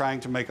lines trying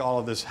to make all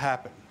of this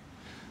happen.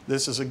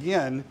 This is,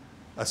 again,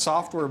 a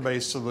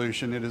software-based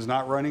solution. It is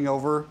not running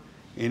over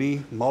any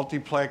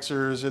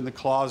multiplexers in the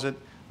closet.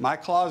 My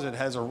closet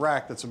has a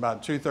rack that's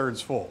about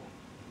 2/3 full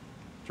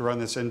to run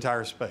this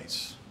entire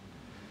space.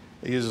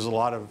 It uses a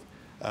lot of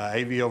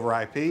AV over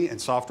IP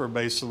and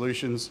software-based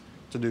solutions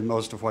to do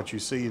most of what you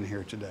see in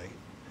here today.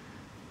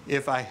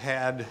 If I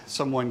had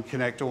someone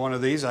connect to one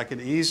of these, I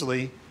could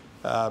easily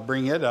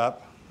bring it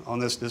up on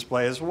this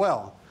display as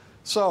well.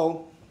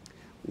 So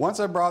once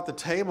I brought the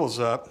tables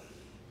up,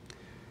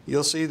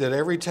 you'll see that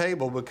every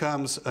table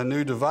becomes a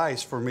new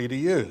device for me to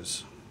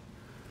use.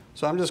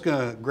 So I'm just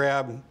going to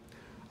grab,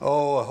 a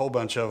whole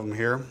bunch of them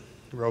here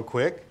real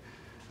quick.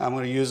 I'm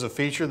going to use a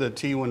feature that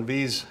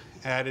T1V's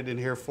added in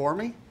here for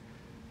me. And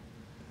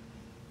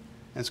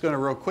it's going to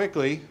real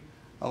quickly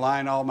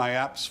align all my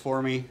apps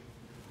for me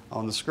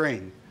on the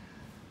screen.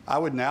 I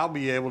would now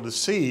be able to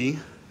see,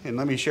 and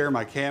let me share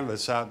my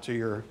canvas out to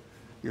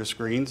your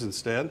screens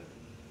instead.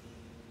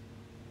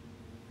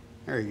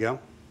 There you go.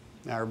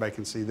 Now everybody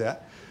can see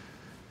that.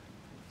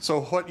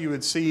 So what you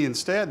would see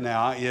instead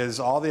now is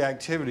all the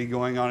activity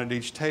going on at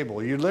each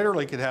table. You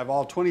literally could have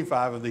all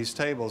 25 of these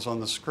tables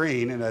on the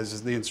screen, and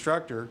as the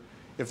instructor,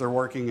 if they're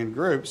working in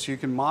groups, you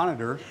can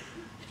monitor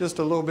just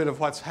a little bit of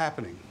what's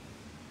happening.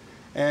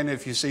 And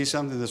if you see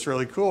something that's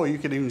really cool, you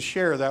can even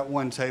share that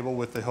one table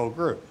with the whole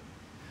group.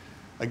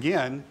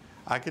 Again,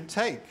 I could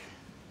take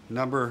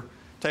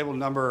table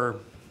number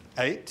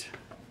 8,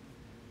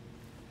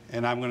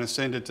 and I'm going to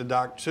send it to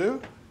Dock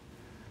 2.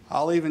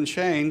 I'll even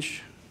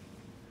change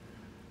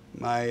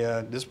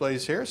my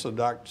displays here, so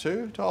Dock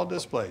 2 to all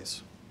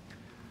displays.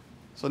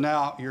 So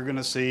now you're going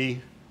to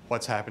see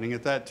what's happening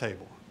at that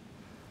table.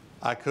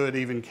 I could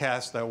even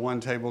cast that one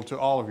table to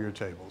all of your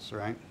tables,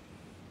 right?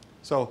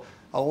 So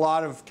a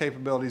lot of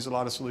capabilities, a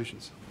lot of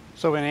solutions.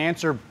 So in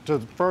answer to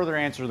further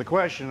answer the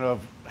question of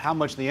how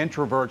much the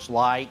introverts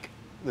like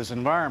this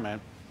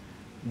environment,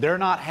 they're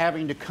not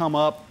having to come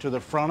up to the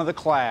front of the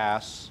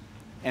class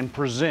and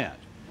present.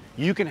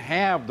 You can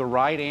have the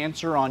right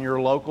answer on your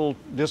local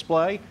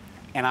display,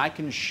 and I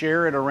can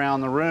share it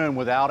around the room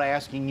without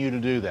asking you to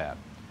do that.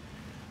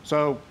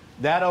 So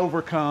that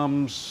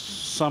overcomes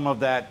some of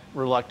that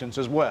reluctance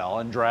as well,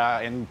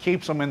 and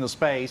keeps them in the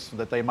space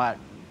that they might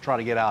try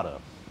to get out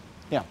of.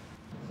 Yeah.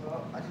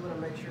 So I just want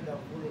to make sure that I'm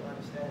fully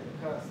understanding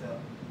the concept.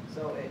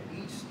 So at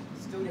each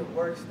student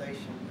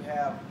workstation, you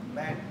have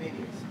Mac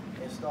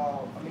Minis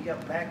installed. I mean, you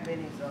have Mac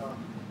Minis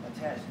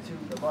attached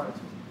to the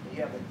monitors. And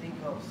you have the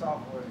ThinkHub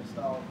software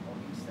installed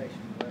on each station,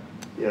 correct?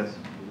 Yes.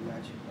 Gotcha.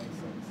 Makes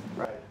sense.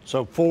 Right.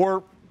 So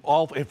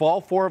if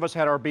all 4 of us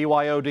had our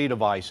BYOD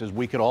devices,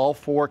 we could all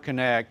 4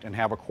 connect and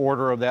have a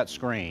quarter of that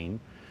screen,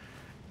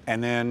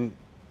 and then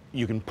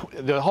you can.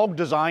 The whole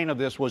design of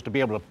this was to be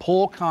able to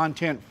pull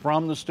content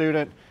from the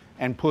student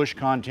and push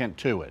content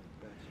to it.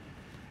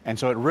 And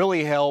so it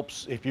really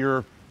helps if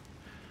you're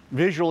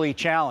visually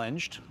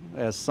challenged,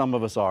 as some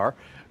of us are,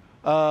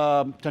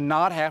 to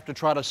not have to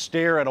try to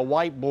stare at a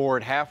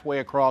whiteboard halfway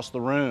across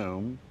the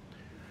room.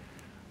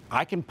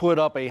 I can put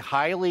up a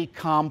highly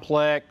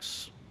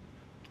complex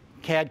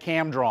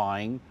CAD/CAM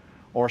drawing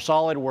or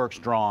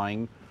SolidWorks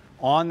drawing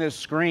on this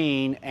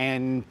screen,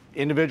 and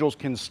individuals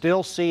can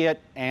still see it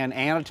and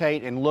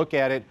annotate and look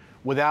at it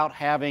without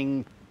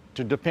having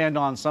to depend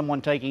on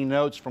someone taking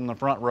notes from the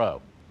front row.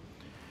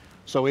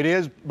 So it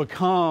has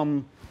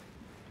become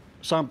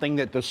something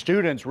that the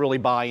students really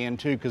buy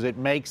into because it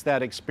makes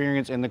that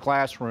experience in the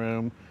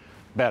classroom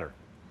better.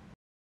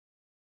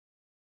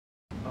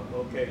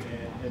 Okay,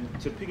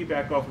 and to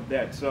piggyback off of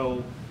that,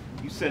 so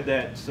you said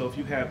that, so if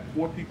you have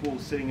 4 people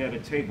sitting at a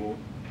table,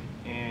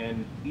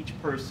 and each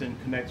person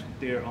connects with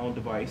their own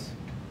device.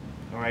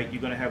 All right,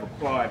 you're going to have a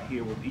quad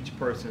here with each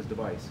person's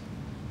device.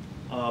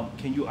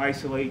 Can you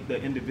isolate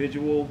the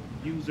individual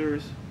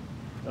user's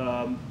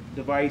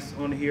device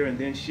on here and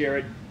then share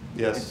it?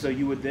 Yes. And so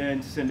you would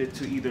then send it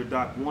to either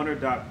dock 1 or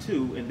dock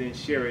 2 and then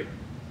share it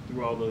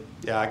through all the...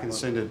 Yeah, I can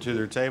send it to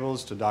their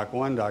tables, to dock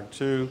 1, dock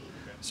 2.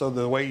 So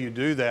the way you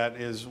do that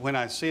is when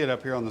I see it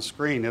up here on the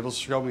screen, it'll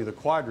show me the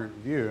quadrant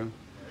view,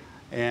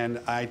 and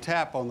I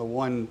tap on the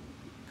one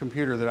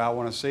computer that I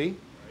want to see,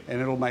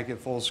 and it'll make it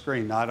full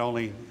screen, not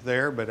only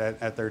there, but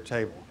at their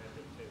table.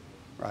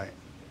 Right.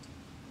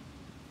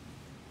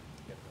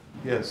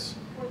 Yes.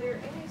 Were there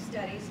any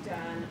studies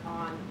done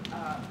on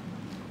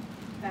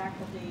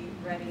faculty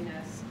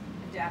readiness,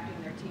 adapting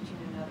their teaching,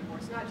 in other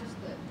words, not just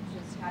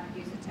how to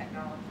use the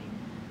technology,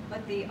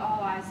 but the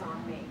all eyes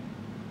on me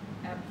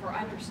for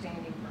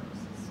understanding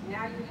purposes?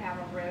 Now you have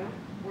a room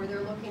where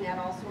they're looking at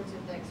all sorts of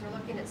things. They're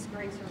looking at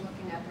screens, they're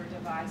looking at their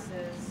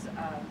devices,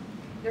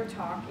 they're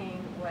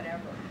talking,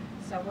 whatever.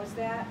 So was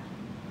that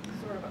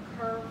sort of a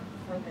curve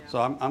for them? So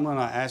I'm going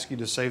to ask you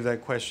to save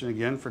that question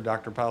again for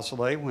Dr.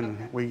 Pausolet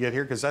when we get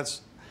here,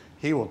 because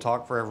he will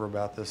talk forever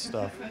about this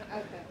stuff.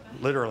 Okay.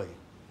 Literally.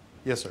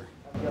 Yes, sir.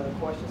 Another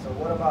question. So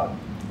what about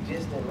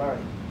distant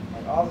learning?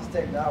 Like all this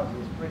technology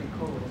is pretty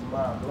cool and it's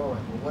mind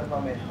blowing. But what if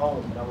I'm at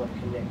home and I want to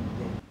connect with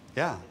them?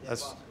 Yeah,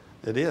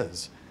 it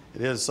is.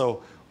 It is.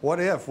 So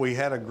what if we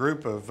had a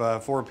group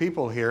of 4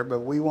 people here, but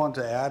we want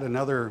to add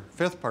another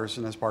 5th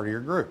person as part of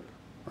your group,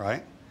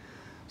 right?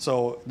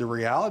 So the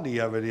reality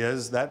of it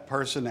is that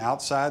person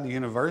outside the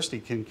university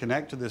can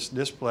connect to this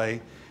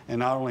display and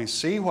not only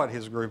see what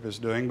his group is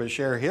doing, but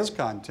share his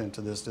content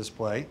to this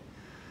display.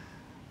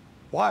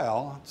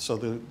 So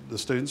the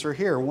students are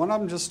here. One of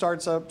them just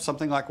starts up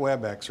something like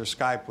WebEx or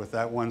Skype with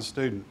that one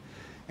student.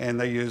 And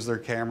they use their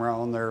camera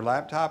on their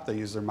laptop, they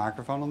use their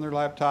microphone on their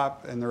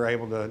laptop, and they're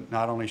able to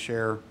not only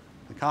share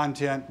the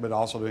content, but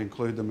also to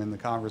include them in the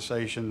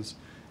conversations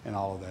and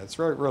all of that. It's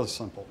really, really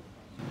simple.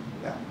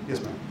 Yeah,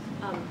 yes, ma'am.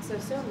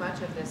 So much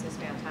of this is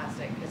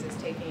fantastic because it's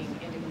taking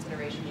into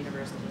consideration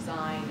universal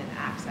design and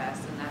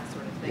access and that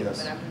sort of thing.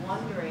 Yes. But I'm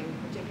wondering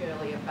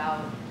particularly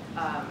about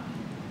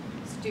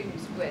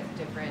students with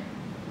different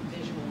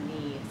visual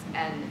needs,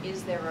 and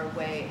is there a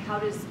way, how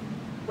does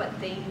what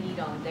they need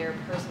on their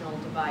personal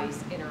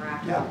device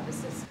interact with the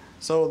system?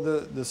 So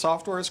the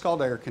software is called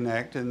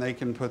AirConnect, and they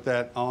can put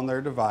that on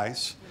their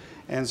device.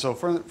 And so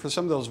for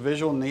some of those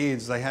visual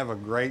needs, they have a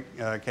great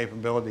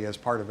capability as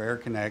part of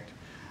AirConnect.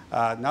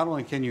 Not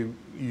only can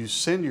you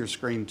send your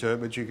screen to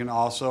it, but you can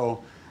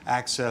also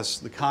access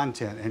the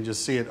content and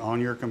just see it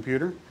on your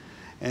computer.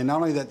 And not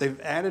only that, they've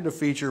added a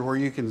feature where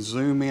you can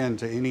zoom in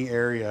to any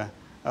area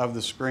of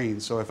the screen.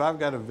 So if I've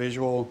got a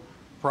visual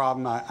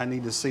problem, I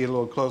need to see a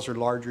little closer,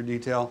 larger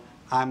detail,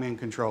 I'm in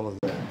control of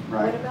that.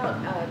 Right. What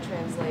about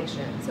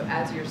translation? So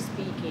as you're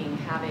speaking,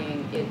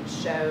 having it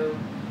show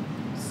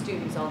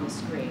students on the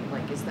screen,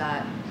 like is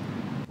that?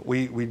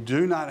 We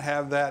do not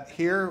have that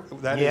here.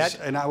 That yet. Is,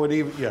 and I would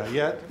even,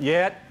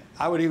 yet.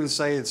 I would even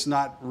say it's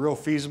not real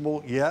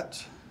feasible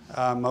yet.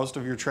 Most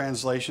of your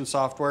translation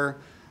software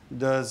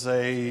does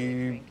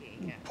a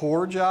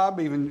poor job,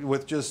 even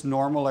with just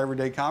normal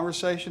everyday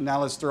conversation.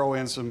 Now let's throw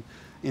in some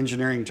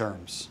engineering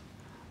terms.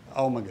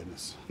 Oh my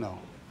goodness, no.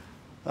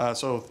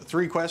 So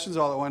 3 questions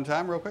all at one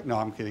time, real quick? No,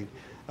 I'm kidding.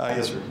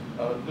 Yes, sir.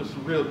 Just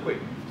real quick,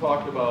 you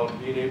talked about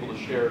being able to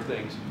share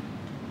things.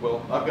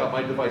 Well, I've got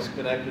my device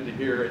connected to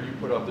here, and you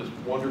put up this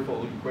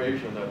wonderful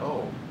equation that,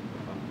 oh,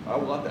 I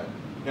want that.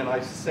 Can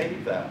I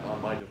save that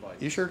on my device?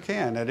 You sure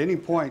can. At any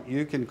point,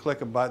 you can click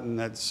a button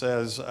that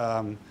says,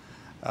 it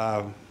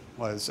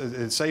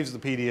saves the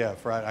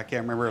PDF, right? I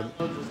can't remember.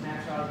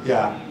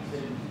 Yeah.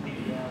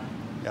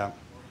 Yeah.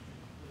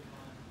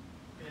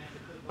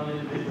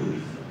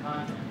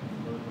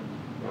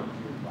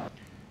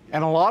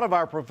 And a lot of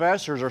our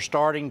professors are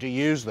starting to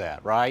use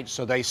that, right?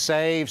 So they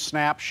save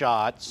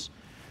snapshots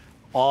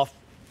off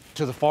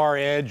to the far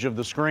edge of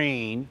the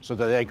screen so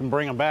that they can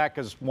bring them back,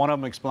 because one of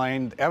them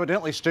explained,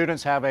 evidently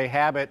students have a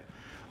habit,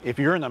 if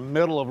you're in the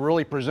middle of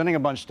really presenting a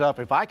bunch of stuff,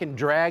 if I can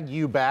drag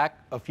you back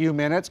a few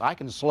minutes, I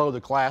can slow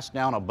the class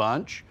down a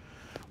bunch.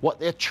 What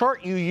the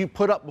chart you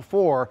put up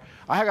before,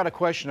 I got a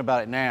question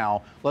about it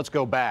now, let's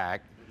go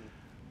back.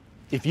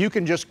 If you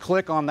can just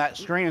click on that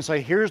screen and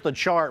say, here's the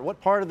chart, what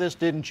part of this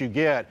didn't you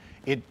get?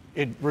 It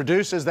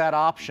reduces that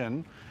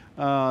option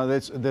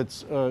that's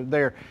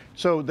there.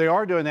 So they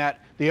are doing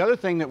that. The other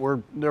thing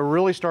that they're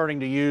really starting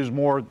to use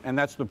more, and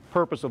that's the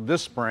purpose of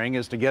this spring,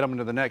 is to get them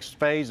into the next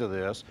phase of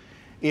this,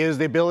 is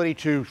the ability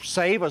to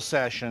save a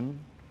session.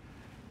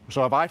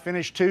 So if I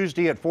finish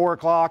Tuesday at 4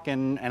 o'clock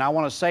and I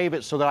want to save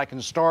it so that I can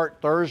start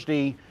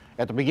Thursday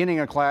at the beginning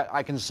of class,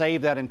 I can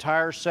save that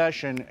entire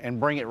session and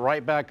bring it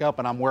right back up,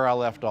 and I'm where I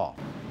left off.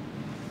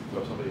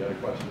 So if somebody had a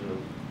question,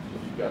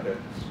 you've got that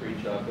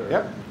screenshot there.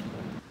 Yep.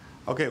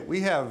 Okay, we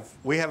have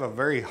a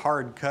very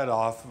hard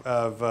cutoff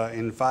of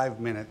in 5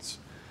 minutes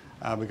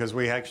because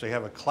we actually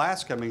have a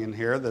class coming in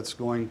here that's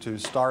going to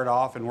start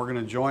off, and we're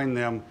going to join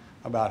them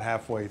about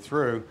halfway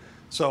through.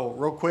 So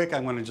real quick,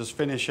 I'm going to just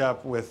finish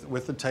up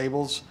with the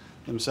tables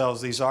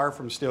themselves. These are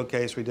from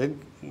Steelcase. We did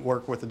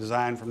work with the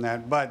design from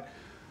that, but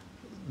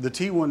the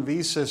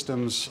T1V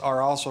systems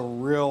are also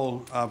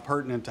real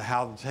pertinent to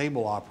how the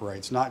table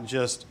operates, not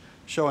just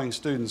showing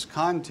students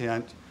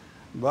content,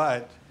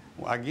 but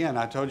again,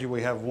 I told you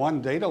we have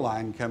one data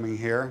line coming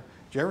here.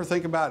 Do you ever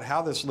think about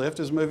how this lift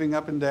is moving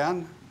up and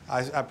down?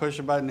 I push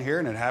a button here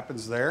and it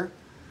happens there.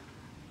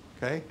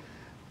 Okay.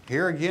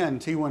 Here again,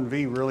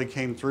 T1V really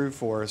came through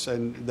for us,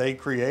 and they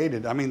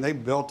created, I mean, they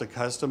built a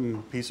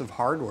custom piece of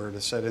hardware to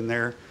set in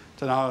there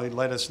to not only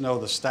let us know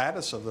the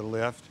status of the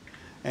lift,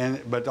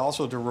 but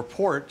also to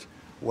report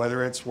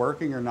whether it's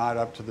working or not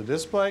up to the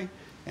display,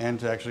 and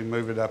to actually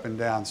move it up and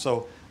down.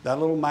 So that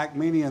little Mac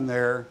Mini in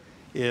there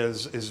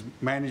is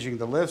managing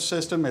the lift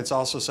system. It's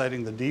also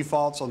setting the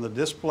defaults on the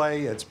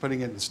display. It's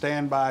putting it in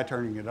standby,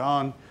 turning it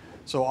on.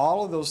 So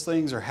all of those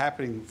things are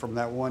happening from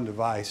that one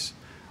device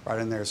right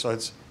in there. So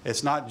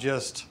it's not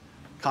just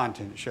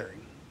content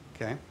sharing,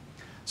 okay?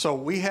 So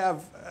we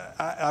have,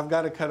 I've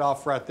got to cut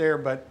off right there,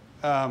 but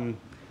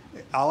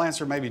I'll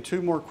answer maybe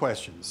 2 more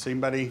questions.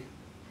 Anybody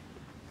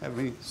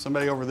have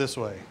somebody over this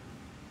way?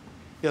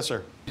 Yes,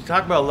 sir. You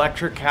talked about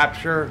lecture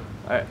capture.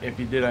 If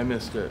you did, I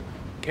missed it.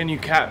 Can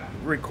you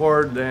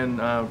record, then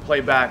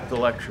play back the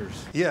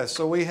lectures? Yes,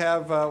 so we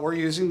have, we're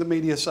using the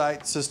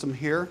MediaSite system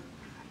here.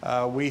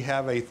 We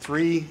have a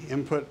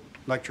 3-input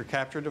lecture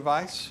capture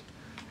device.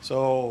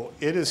 So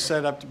it is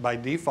set up by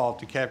default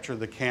to capture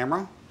the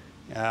camera.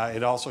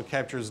 It also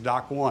captures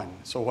dock 1.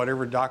 So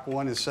whatever dock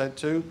 1 is set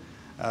to,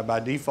 by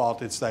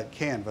default it's that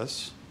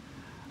canvas.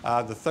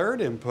 The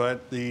 3rd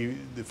input, the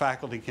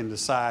faculty can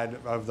decide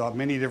of the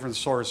many different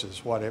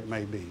sources what it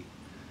may be.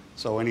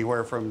 So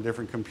anywhere from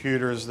different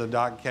computers, the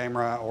dock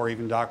camera, or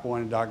even dock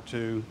 1 and dock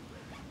 2,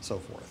 so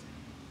forth.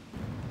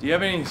 Do you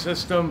have any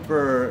system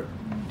for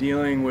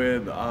dealing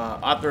with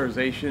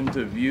authorization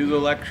to view the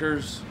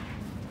lectures?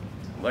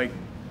 Like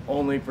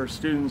only for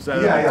students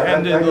that have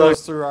attended? That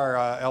goes through our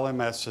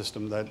LMS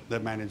system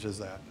that manages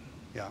that.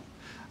 Yeah.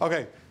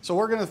 Okay, so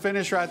we're going to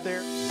finish right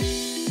there.